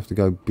 We're going to have to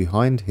go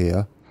behind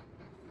here.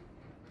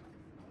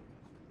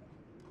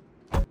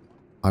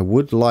 I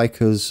would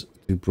like us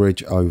to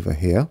bridge over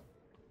here.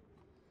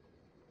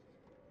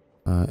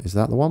 Is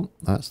that the one?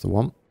 That's the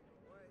one.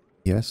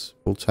 Yes,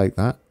 we'll take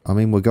that. I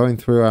mean, we're going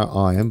through our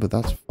iron, but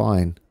that's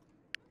fine.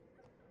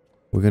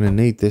 We're going to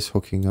need this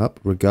hooking up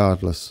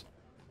regardless.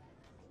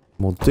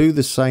 And we'll do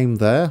the same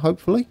there,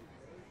 hopefully.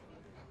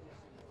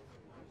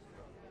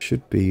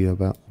 Should be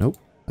about... Nope.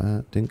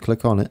 Didn't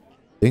click on it.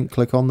 Didn't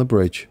click on the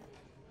bridge.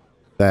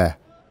 There.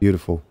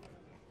 Beautiful.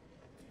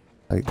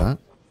 Take that.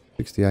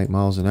 68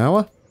 miles an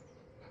hour.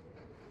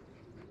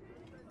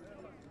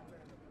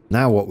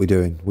 Now what we're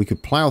doing? We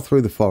could plough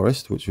through the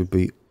forest, which would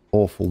be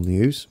awful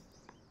news.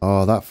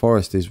 Oh, that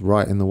forest is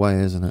right in the way,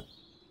 isn't it?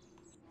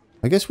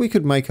 I guess we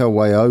could make our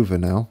way over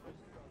now.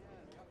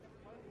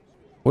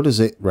 What does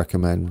it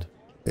recommend?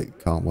 It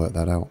can't work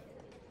that out.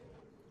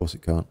 Of course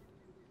it can't.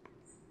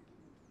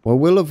 Well,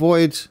 we'll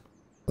avoid...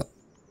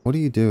 What are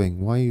you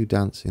doing? Why are you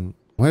dancing?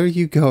 Where are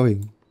you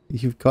going?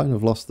 You've kind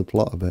of lost the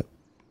plot a bit.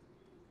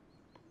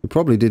 We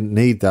probably didn't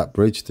need that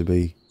bridge to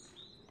be...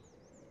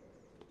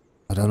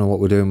 I don't know what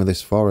we're doing with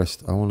this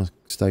forest. I want to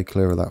stay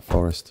clear of that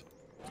forest.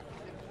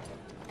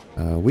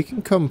 We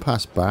can come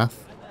past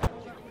Bath.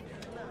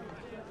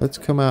 Let's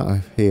come out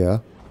of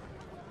here.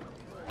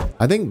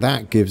 I think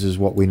that gives us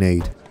what we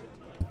need.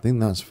 I think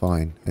that's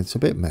fine. It's a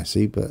bit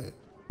messy, but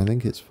I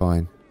think it's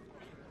fine.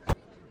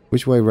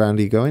 Which way round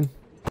are you going?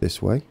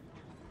 This way.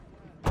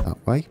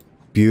 That way.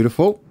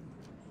 Beautiful.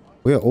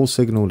 We are all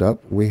signalled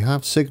up. We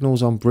have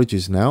signals on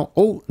bridges now.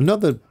 Oh,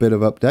 another bit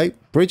of update.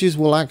 Bridges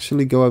will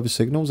actually go over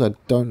signals. I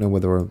don't know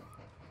whether I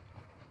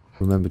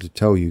remember to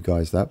tell you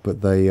guys that,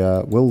 but they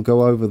will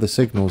go over the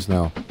signals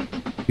now.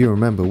 If you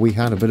remember, we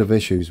had a bit of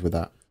issues with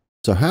that.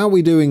 So how are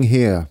we doing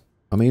here?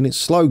 I mean, it's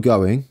slow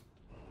going.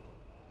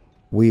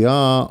 We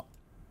are,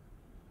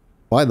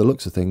 by the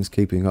looks of things,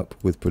 keeping up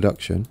with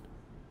production.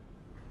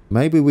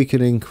 Maybe we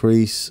can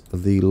increase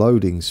the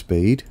loading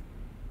speed.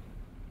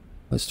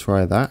 Let's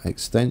try that.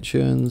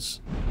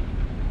 Extensions.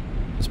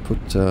 Let's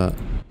put...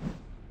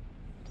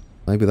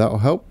 maybe that will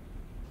help.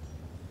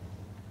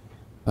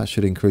 That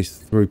should increase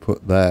the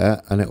throughput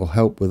there, and it will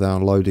help with our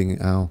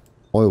loading our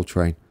oil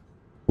train.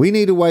 We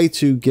need a way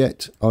to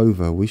get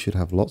over. We should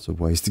have lots of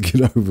ways to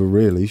get over,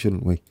 really,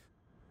 shouldn't we?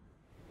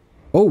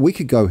 Oh, we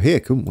could go here,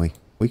 couldn't we?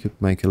 We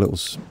could make a little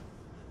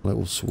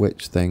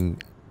switch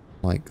thing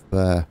like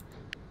there.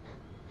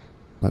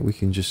 Like we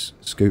can just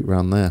scoot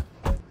around there.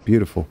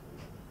 Beautiful.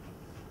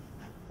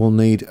 We'll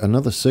need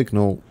another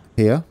signal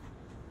here.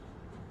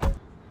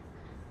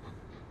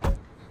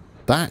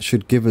 That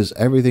should give us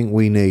everything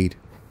we need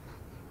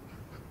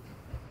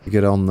to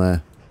get on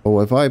there. Oh,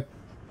 if I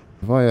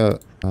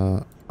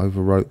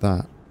overwrote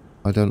that,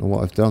 I don't know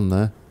what I've done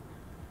there.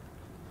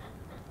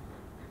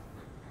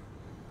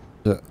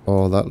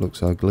 Oh, that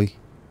looks ugly.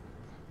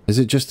 Is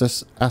it just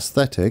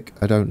aesthetic?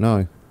 I don't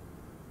know.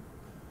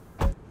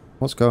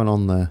 What's going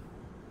on there?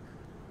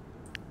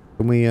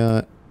 Can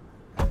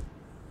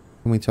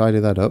we tidy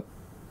that up?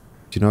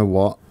 Do you know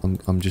what?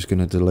 I'm just going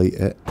to delete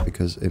it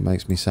because it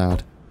makes me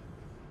sad.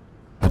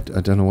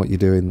 I don't know what you're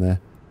doing there.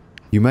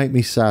 You make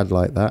me sad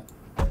like that.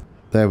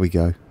 There we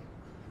go.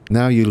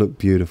 Now you look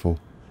beautiful.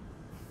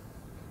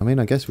 I mean,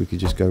 I guess we could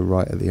just go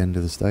right at the end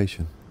of the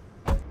station.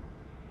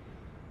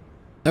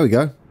 There we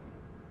go.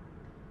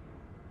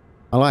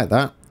 I like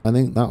that. I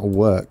think that'll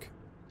work.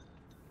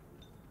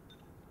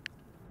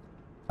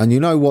 And you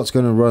know what's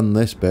going to run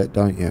this bit,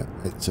 don't you?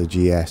 It's a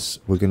GS.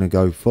 We're going to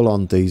go full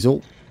on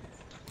diesel.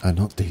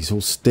 Not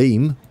diesel,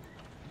 steam.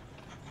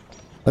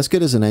 Let's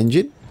get us an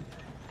engine.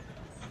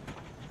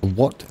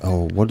 What?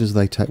 Oh, what does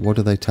they take? What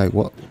do they take?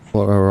 What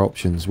are our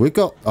options? We've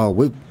got... Oh,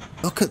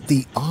 look at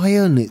the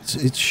iron.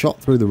 It's shot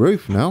through the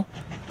roof now.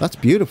 That's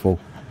beautiful.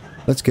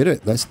 Let's get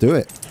it. Let's do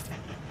it.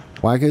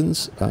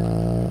 Wagons.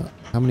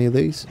 How many of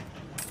these?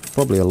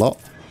 probably a lot.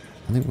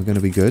 I think we're going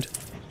to be good.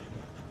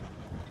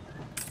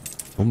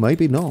 Or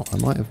maybe not. I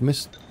might have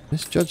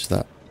misjudged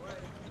that.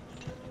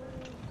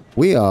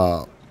 We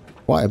are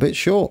quite a bit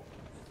short.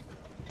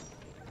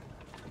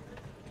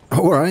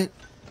 Alright.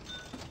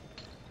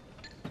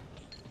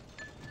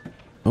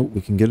 Oh,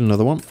 we can get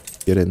another one.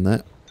 Get in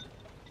there.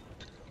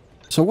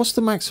 So what's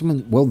the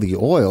maximum? Well, the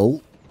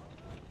oil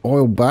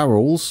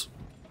barrels,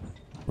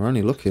 we're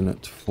only looking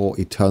at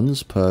 40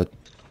 tons per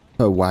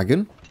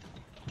wagon.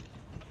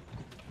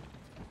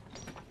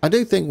 I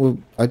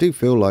do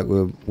feel like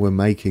we're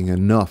making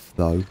enough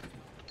though.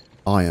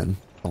 Iron.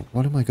 Oh,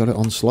 what have I got it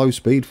on slow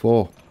speed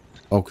for?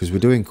 Oh, because we're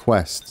doing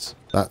quests.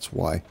 That's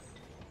why.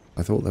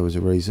 I thought there was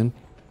a reason.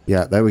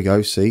 Yeah, there we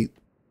go. See?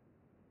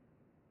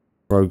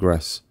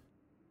 Progress.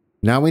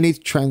 Now we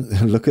need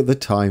to look at the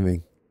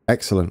timing.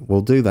 Excellent.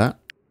 We'll do that.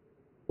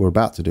 We're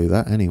about to do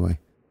that anyway.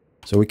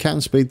 So we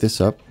can speed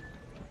this up.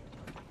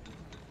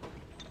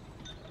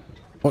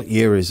 What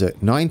year is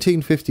it?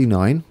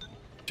 1959.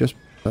 Just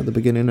at the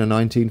beginning of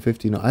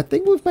 1959. I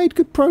think we've made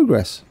good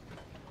progress.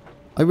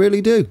 I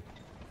really do.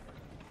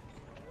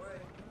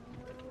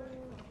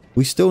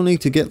 We still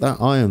need to get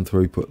that iron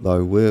throughput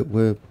though.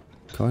 We're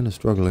kind of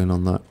struggling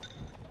on that.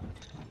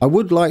 I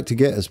would like to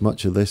get as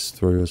much of this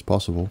through as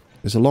possible.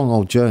 It's a long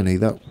old journey.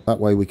 That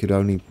way we could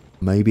only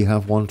maybe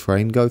have one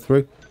train go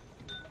through.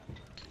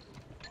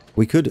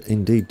 We could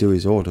indeed do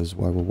his orders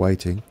while we're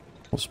waiting.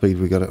 What speed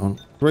we got it on?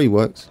 3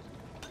 works.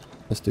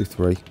 Let's do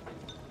 3.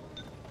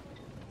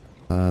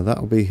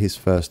 That'll be his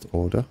first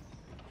order.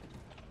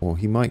 Or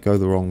he might go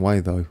the wrong way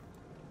though.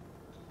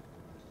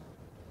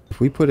 If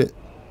we put it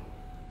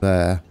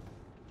there,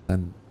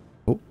 then...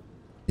 Oh,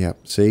 yeah,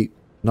 see?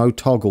 No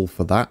toggle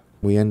for that.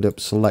 We end up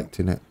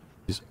selecting it.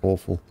 It's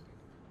awful.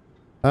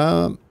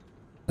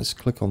 Let's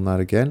click on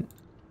that again.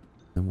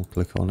 And we'll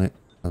click on it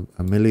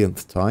a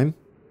millionth time.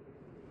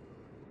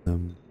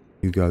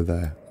 You go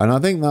there. And I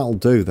think that'll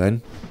do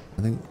then.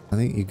 I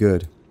think you're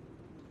good.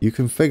 You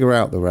can figure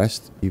out the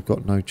rest. You've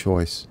got no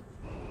choice.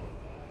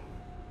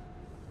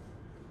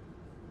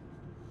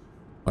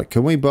 Right,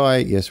 can we buy...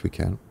 Yes, we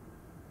can.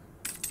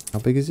 How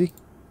big is he?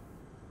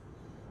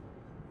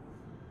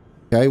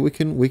 Okay,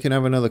 we can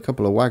have another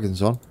couple of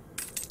wagons on.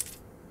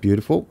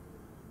 Beautiful.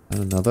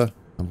 And another.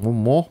 And one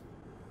more.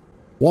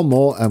 One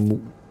more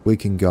and we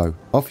can go.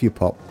 Off you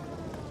pop.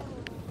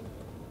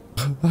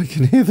 I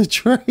can hear the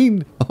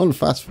train on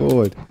fast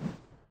forward.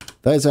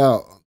 There's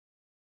our...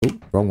 Oh,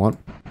 wrong one.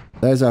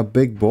 There's our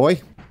big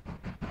boy.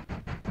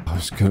 I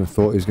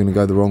thought he was going to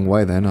go the wrong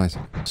way then. I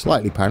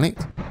slightly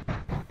panicked.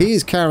 He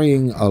is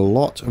carrying a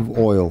lot of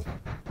oil.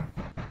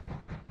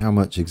 How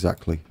much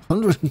exactly?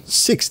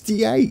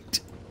 168.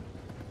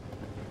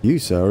 You,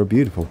 sir, are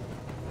beautiful.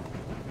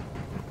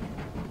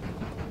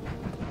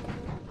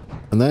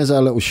 And there's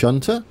our little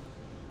shunter.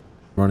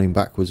 Running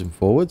backwards and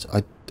forwards.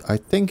 I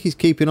think he's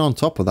keeping on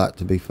top of that,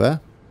 to be fair.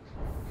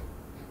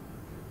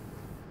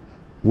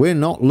 We're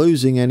not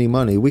losing any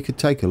money. We could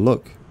take a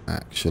look,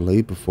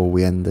 actually, before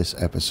we end this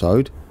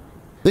episode.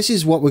 This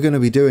is what we're going to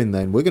be doing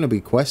then. We're going to be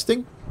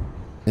questing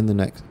in the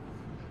next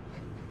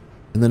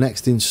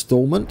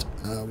installment.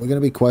 We're going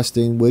to be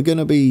questing. We're going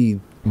to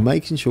be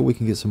making sure we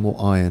can get some more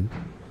iron.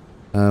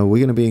 We're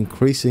going to be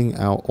increasing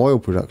our oil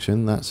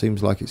production. That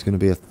seems like it's going to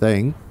be a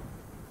thing.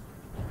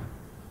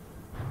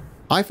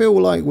 I feel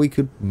like we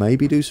could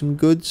maybe do some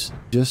goods.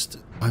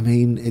 I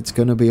mean, it's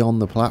going to be on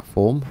the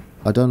platform.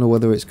 I don't know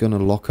whether it's going to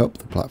lock up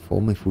the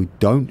platform if we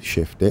don't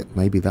shift it.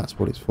 Maybe that's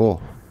what it's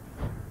for.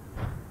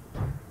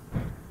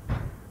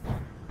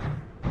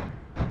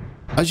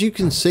 As you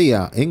can see,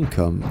 our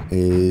income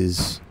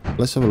is...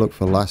 Let's have a look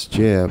for last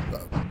year.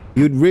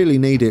 You'd really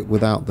need it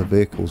without the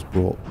vehicles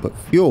brought. But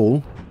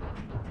fuel,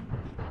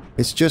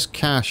 it's just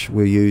cash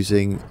we're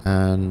using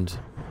and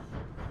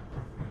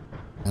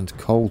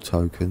coal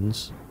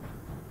tokens.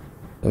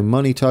 So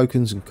money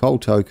tokens and coal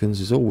tokens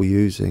is all we're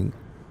using.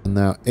 And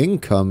our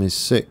income is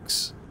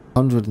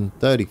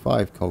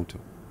 635 coal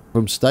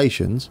from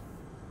stations.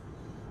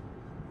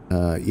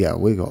 Yeah,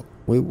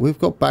 we've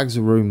got bags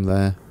of room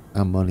there.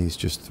 Our money's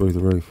just through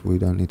the roof. We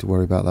don't need to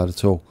worry about that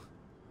at all.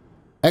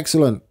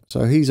 Excellent.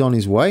 So he's on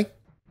his way.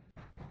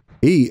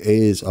 He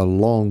is a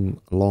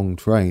long, long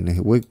train.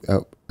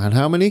 And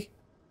how many?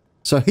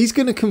 So he's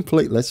going to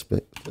complete... Let's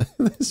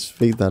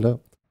speed that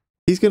up.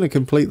 He's going to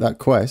complete that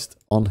quest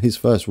on his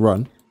first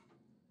run.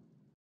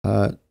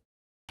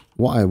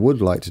 What I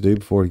would like to do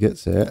before he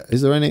gets there...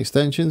 Is there any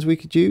extensions we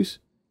could use?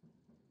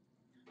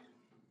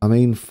 I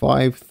mean,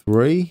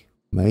 5.3?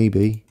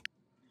 Maybe.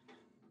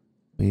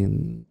 I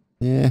mean,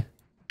 yeah.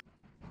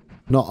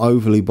 Not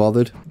overly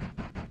bothered.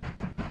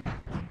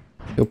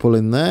 He'll pull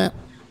in there.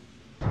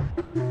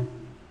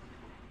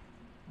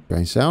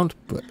 Strange sound,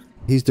 but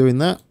he's doing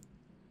that.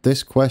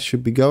 This quest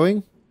should be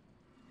going.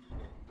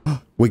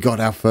 We got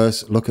our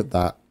first... Look at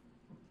that.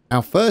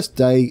 Our first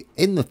day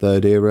in the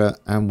third era,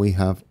 and we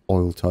have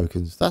oil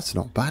tokens. That's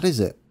not bad, is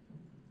it?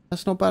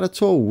 That's not bad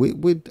at all.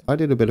 I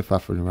did a bit of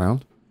faffing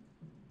around.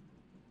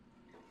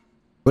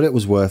 But it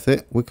was worth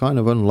it. We're kind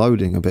of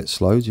unloading a bit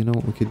slow. Do you know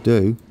what we could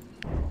do?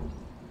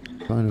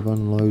 kind of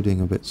unloading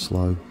a bit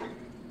slow.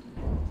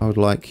 I would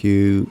like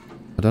you...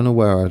 I don't know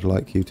where I'd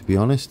like you, to be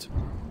honest.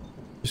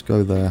 Just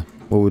go there.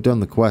 Well, we've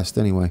done the quest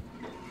anyway.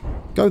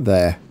 Go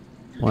there.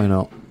 Why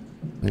not?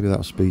 Maybe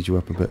that'll speed you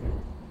up a bit.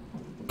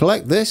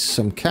 Collect this,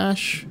 some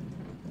cash.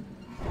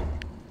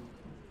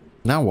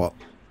 Now what?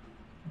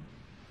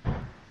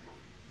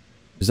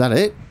 Is that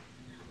it?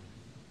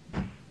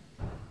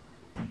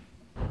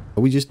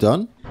 Are we just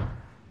done?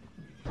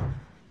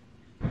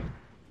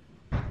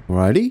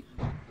 Alrighty.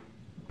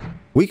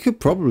 We could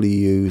probably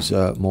use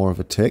more of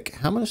a tick.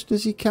 How much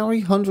does he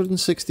carry?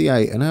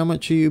 168. And how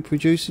much are you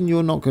producing?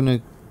 You're not going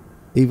to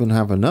even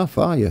have enough,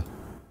 are you?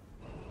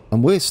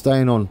 And we're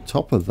staying on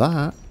top of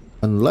that.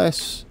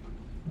 Unless...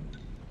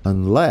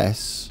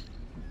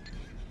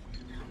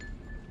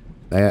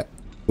 Yeah,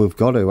 we've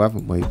got to,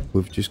 haven't we?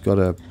 We've just got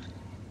to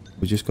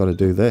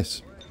do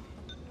this.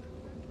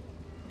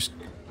 Just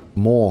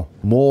more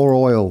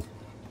oil.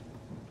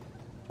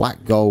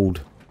 Black gold.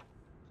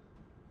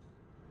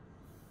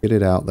 Get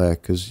it out there,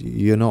 because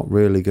you're not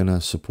really going to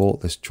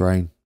support this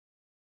train.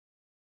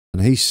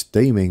 And he's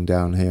steaming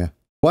down here.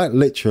 Quite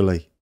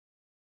literally.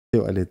 See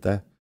what I did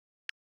there?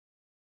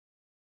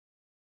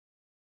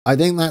 I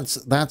think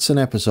that's an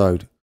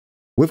episode.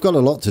 We've got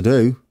a lot to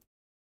do.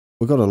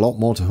 We've got a lot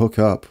more to hook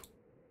up.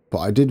 But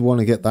I did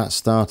want to get that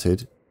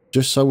started.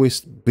 Just so we're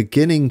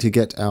beginning to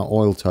get our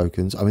oil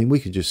tokens. I mean,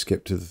 we could just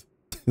skip to the...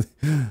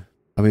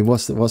 I mean,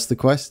 what's the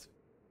quest?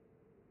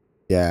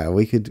 Yeah,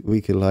 we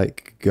could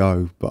like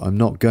go, but I'm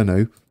not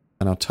gonna,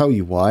 and I'll tell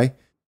you why.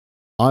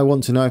 I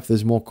want to know if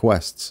there's more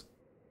quests.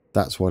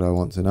 That's what I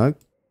want to know.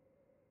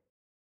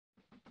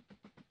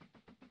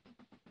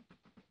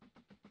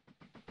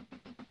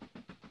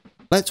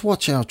 Let's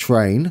watch our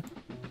train.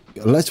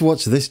 Let's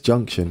watch this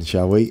junction,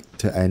 shall we,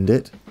 to end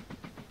it.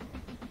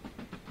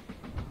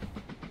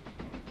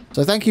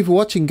 So thank you for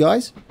watching,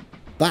 guys.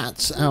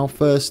 That's our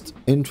first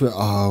intro.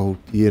 Oh,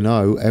 you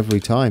know, every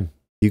time.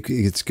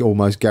 It's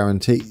almost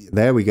guaranteed.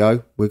 There we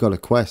go. We've got a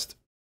quest.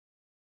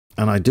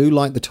 And I do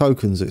like the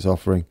tokens it's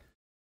offering.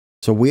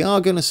 So we are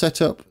going to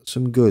set up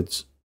some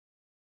goods.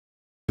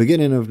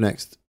 Beginning of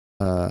next,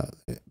 the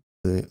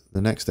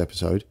next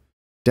episode.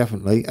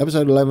 Definitely.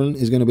 Episode 11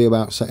 is going to be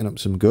about setting up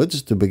some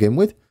goods to begin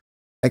with.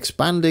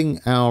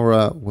 Expanding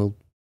our, well,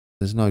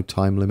 there's no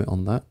time limit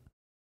on that.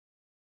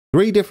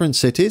 3 different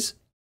cities.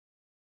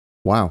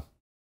 Wow.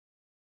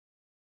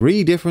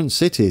 3 different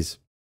cities.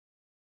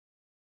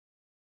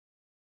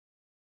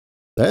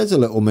 There's a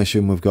little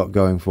mission we've got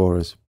going for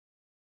us.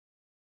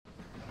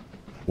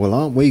 Well,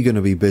 aren't we going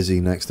to be busy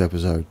next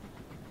episode?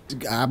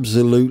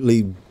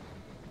 Absolutely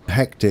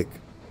hectic.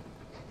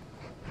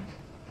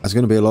 That's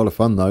going to be a lot of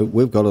fun, though.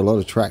 We've got a lot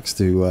of tracks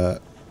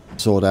to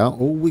sort out.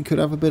 Oh, we could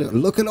have a bit of...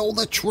 Look at all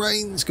the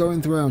trains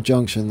going through our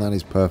junction. That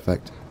is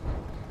perfect.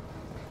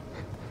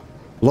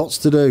 Lots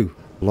to do.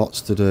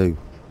 Lots to do.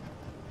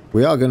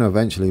 We are going to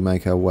eventually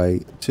make our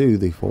way to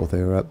the 4th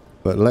era.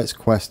 But let's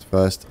quest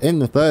first. In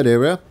the 3rd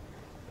era...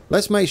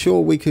 Let's make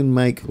sure we can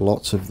make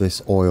lots of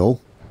this oil.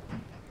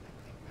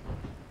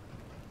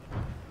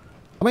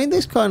 I mean,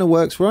 this kind of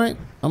works, right?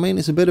 I mean,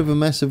 it's a bit of a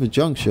mess of a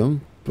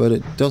junction, but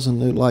it doesn't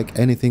look like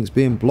anything's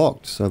being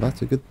blocked, so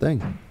that's a good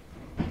thing.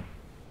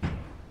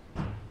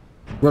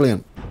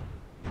 Brilliant.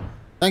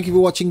 Thank you for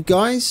watching,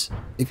 guys.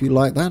 If you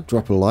like that,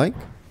 drop a like.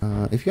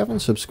 If you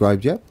haven't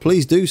subscribed yet,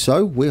 please do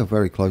so. We are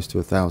very close to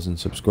 1,000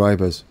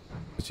 subscribers,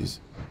 which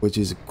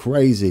is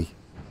crazy.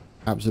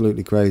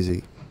 Absolutely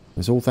crazy.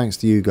 It's all thanks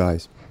to you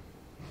guys.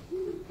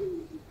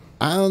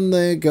 And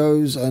there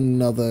goes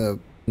another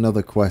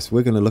quest.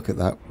 We're going to look at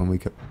that when we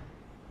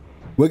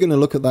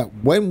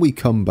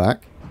come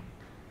back.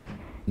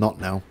 Not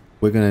now.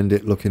 We're going to end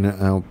it looking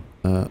at our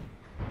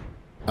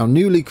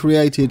newly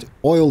created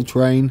oil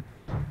train.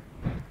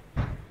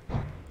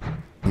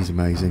 He's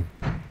amazing.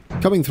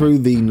 Coming through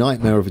the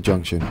nightmare of a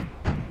junction.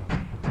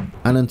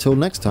 And until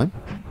next time,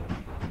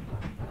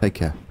 take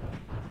care.